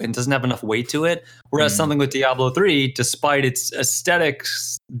hollow and doesn't have enough weight to it. Whereas something with Diablo 3, despite its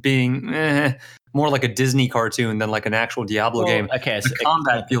aesthetics being more like a Disney cartoon than like an actual Diablo game, the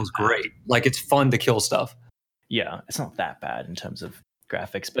combat feels great. Like it's fun to kill stuff. Yeah, it's not that bad in terms of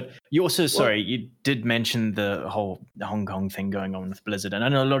graphics. But you also, you did mention the whole Hong Kong thing going on with Blizzard. And I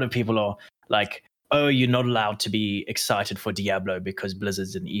know a lot of people are like, oh, you're not allowed to be excited for Diablo because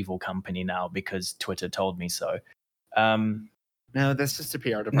Blizzard's an evil company now because Twitter told me so. No, that's just a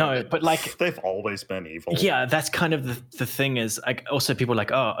PR department. No, but like they've always been evil. Yeah, that's kind of the thing is like also people are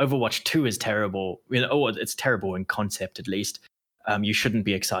like, oh, Overwatch 2 is terrible. It's terrible in concept at least. You shouldn't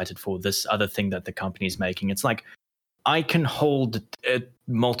be excited for this other thing that the company is making. It's like I can hold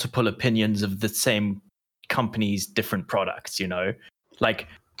multiple opinions of the same company's different products. Like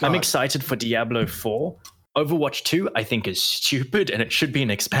I'm excited for Diablo 4. Overwatch 2, I think, is stupid, and it should be an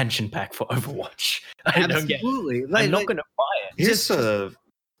expansion pack for Overwatch. Absolutely. I'm not going to buy it.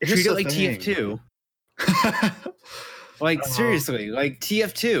 Treat it like TF2. Seriously, like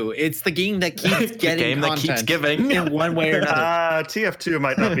TF2. It's the game that keeps getting content that keeps giving in one way or another. TF2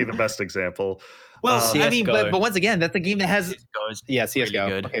 might not be the best example. Well, I mean, but once again, that's a game that has CSGO.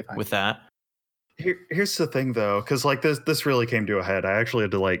 Good okay, fine. With that. Here's the thing, though, because like this really came to a head. I actually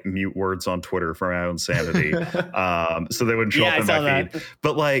had to mute words on Twitter for my own sanity, so they wouldn't show up in my feed.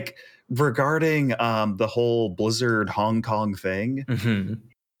 But regarding the whole Blizzard Hong Kong thing,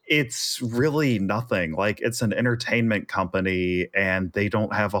 it's really nothing. Like, it's an entertainment company and they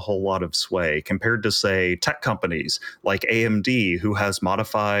don't have a whole lot of sway compared to, say, tech companies like AMD, who has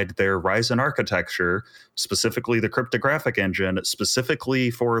modified their Ryzen architecture, specifically the cryptographic engine, specifically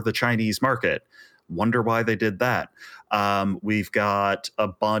for the Chinese market. Wonder why they did that. We've got a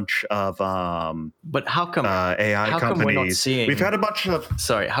bunch of but how come AI how come companies. we're not seeing, We've had a bunch of.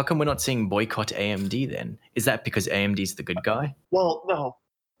 Sorry, how come we're not seeing boycott AMD then? Is that because AMD's the good guy? Well,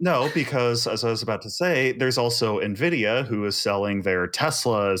 no, because as I was about to say, there's also Nvidia, who is selling their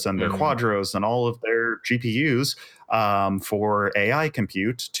Teslas and their Quadros and all of their GPUs for AI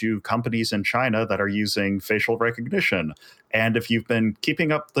compute to companies in China that are using facial recognition. And if you've been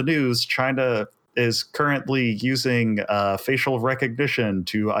keeping up the news, China is currently using facial recognition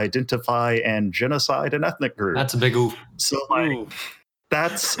to identify and genocide an ethnic group. That's a big oof. So, like,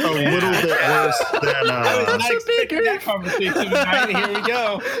 that's a little bit worse than. Not expecting that conversation tonight. Here we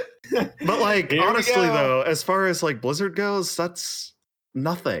go. But, like, honestly, though, as far as like Blizzard goes, that's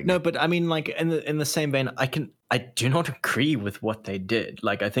nothing. No, but I mean, like, in the same vein, I do not agree with what they did.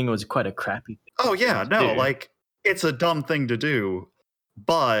 Like, I think it was quite a crappy thing. Oh yeah, no, like, it's a dumb thing to do,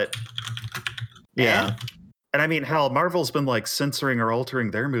 but yeah. And I mean, hell, Marvel's been like censoring or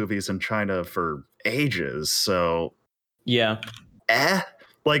altering their movies in China for ages, so yeah.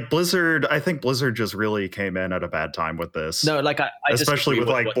 Like Blizzard, I think Blizzard just really came in at a bad time with this. No, like I especially with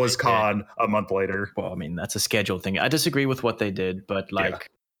like BlizzCon a month later. Well, I mean, that's a scheduled thing. I disagree with what they did, but like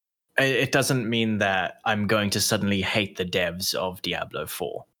it doesn't mean that I'm going to suddenly hate the devs of Diablo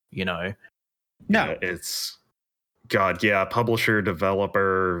 4, you know? No. Yeah, it's God, yeah, publisher,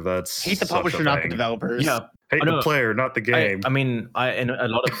 developer, that's hate the publisher, not the developers. Yeah. Hate the player, not the game. I mean, in a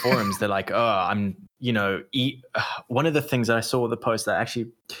lot of forums, they're like, oh, I'm, you know, one of the things that I saw with the post that actually,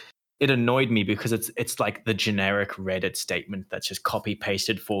 it annoyed me because it's like the generic Reddit statement that's just copy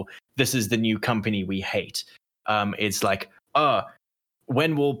pasted for, this is the new company we hate. It's like,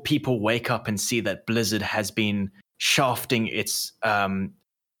 when will people wake up and see that Blizzard has been shafting its,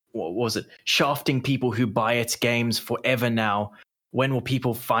 what was it? Shafting people who buy its games forever now. When will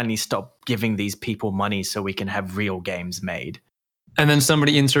people finally stop giving these people money so we can have real games made? And then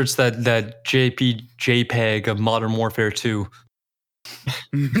somebody inserts that JPEG of Modern Warfare 2.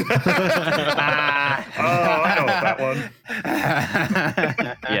 I know that one.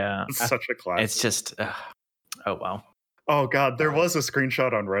 Yeah. It's such a classic. It's just, oh, wow. Oh, God. There was a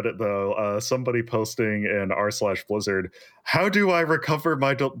screenshot on Reddit, though. Somebody posting in r/Blizzard. How do I recover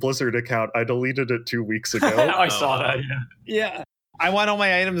my Blizzard account? I deleted it 2 weeks ago. I saw that. Yeah. I want all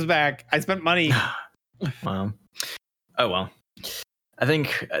my items back. I spent money. Wow. Oh, well. I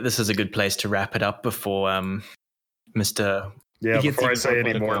think this is a good place to wrap it up before Mr. Yeah, before I say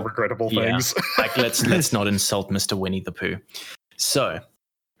any more regrettable things. Like, let's not insult Mr. Winnie the Pooh. So,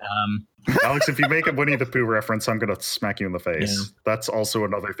 Alex, if you make a Winnie the Pooh reference, I'm going to smack you in the face. Yeah. That's also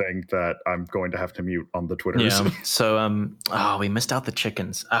another thing that I'm going to have to mute on the Twitters. Yeah. So, we missed out the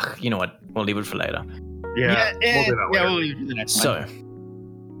chickens. You know what? We'll leave it for later. Yeah, we'll do that later. We'll leave it for the next one.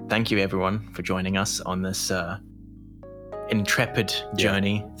 So, thank you everyone for joining us on this intrepid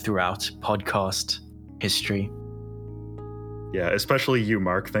journey throughout podcast history. Yeah, especially you,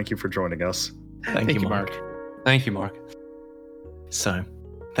 Mark. Thank you for joining us. Thank you, Mark. Thank you, Mark. So,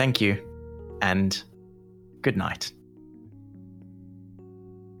 thank you, and good night.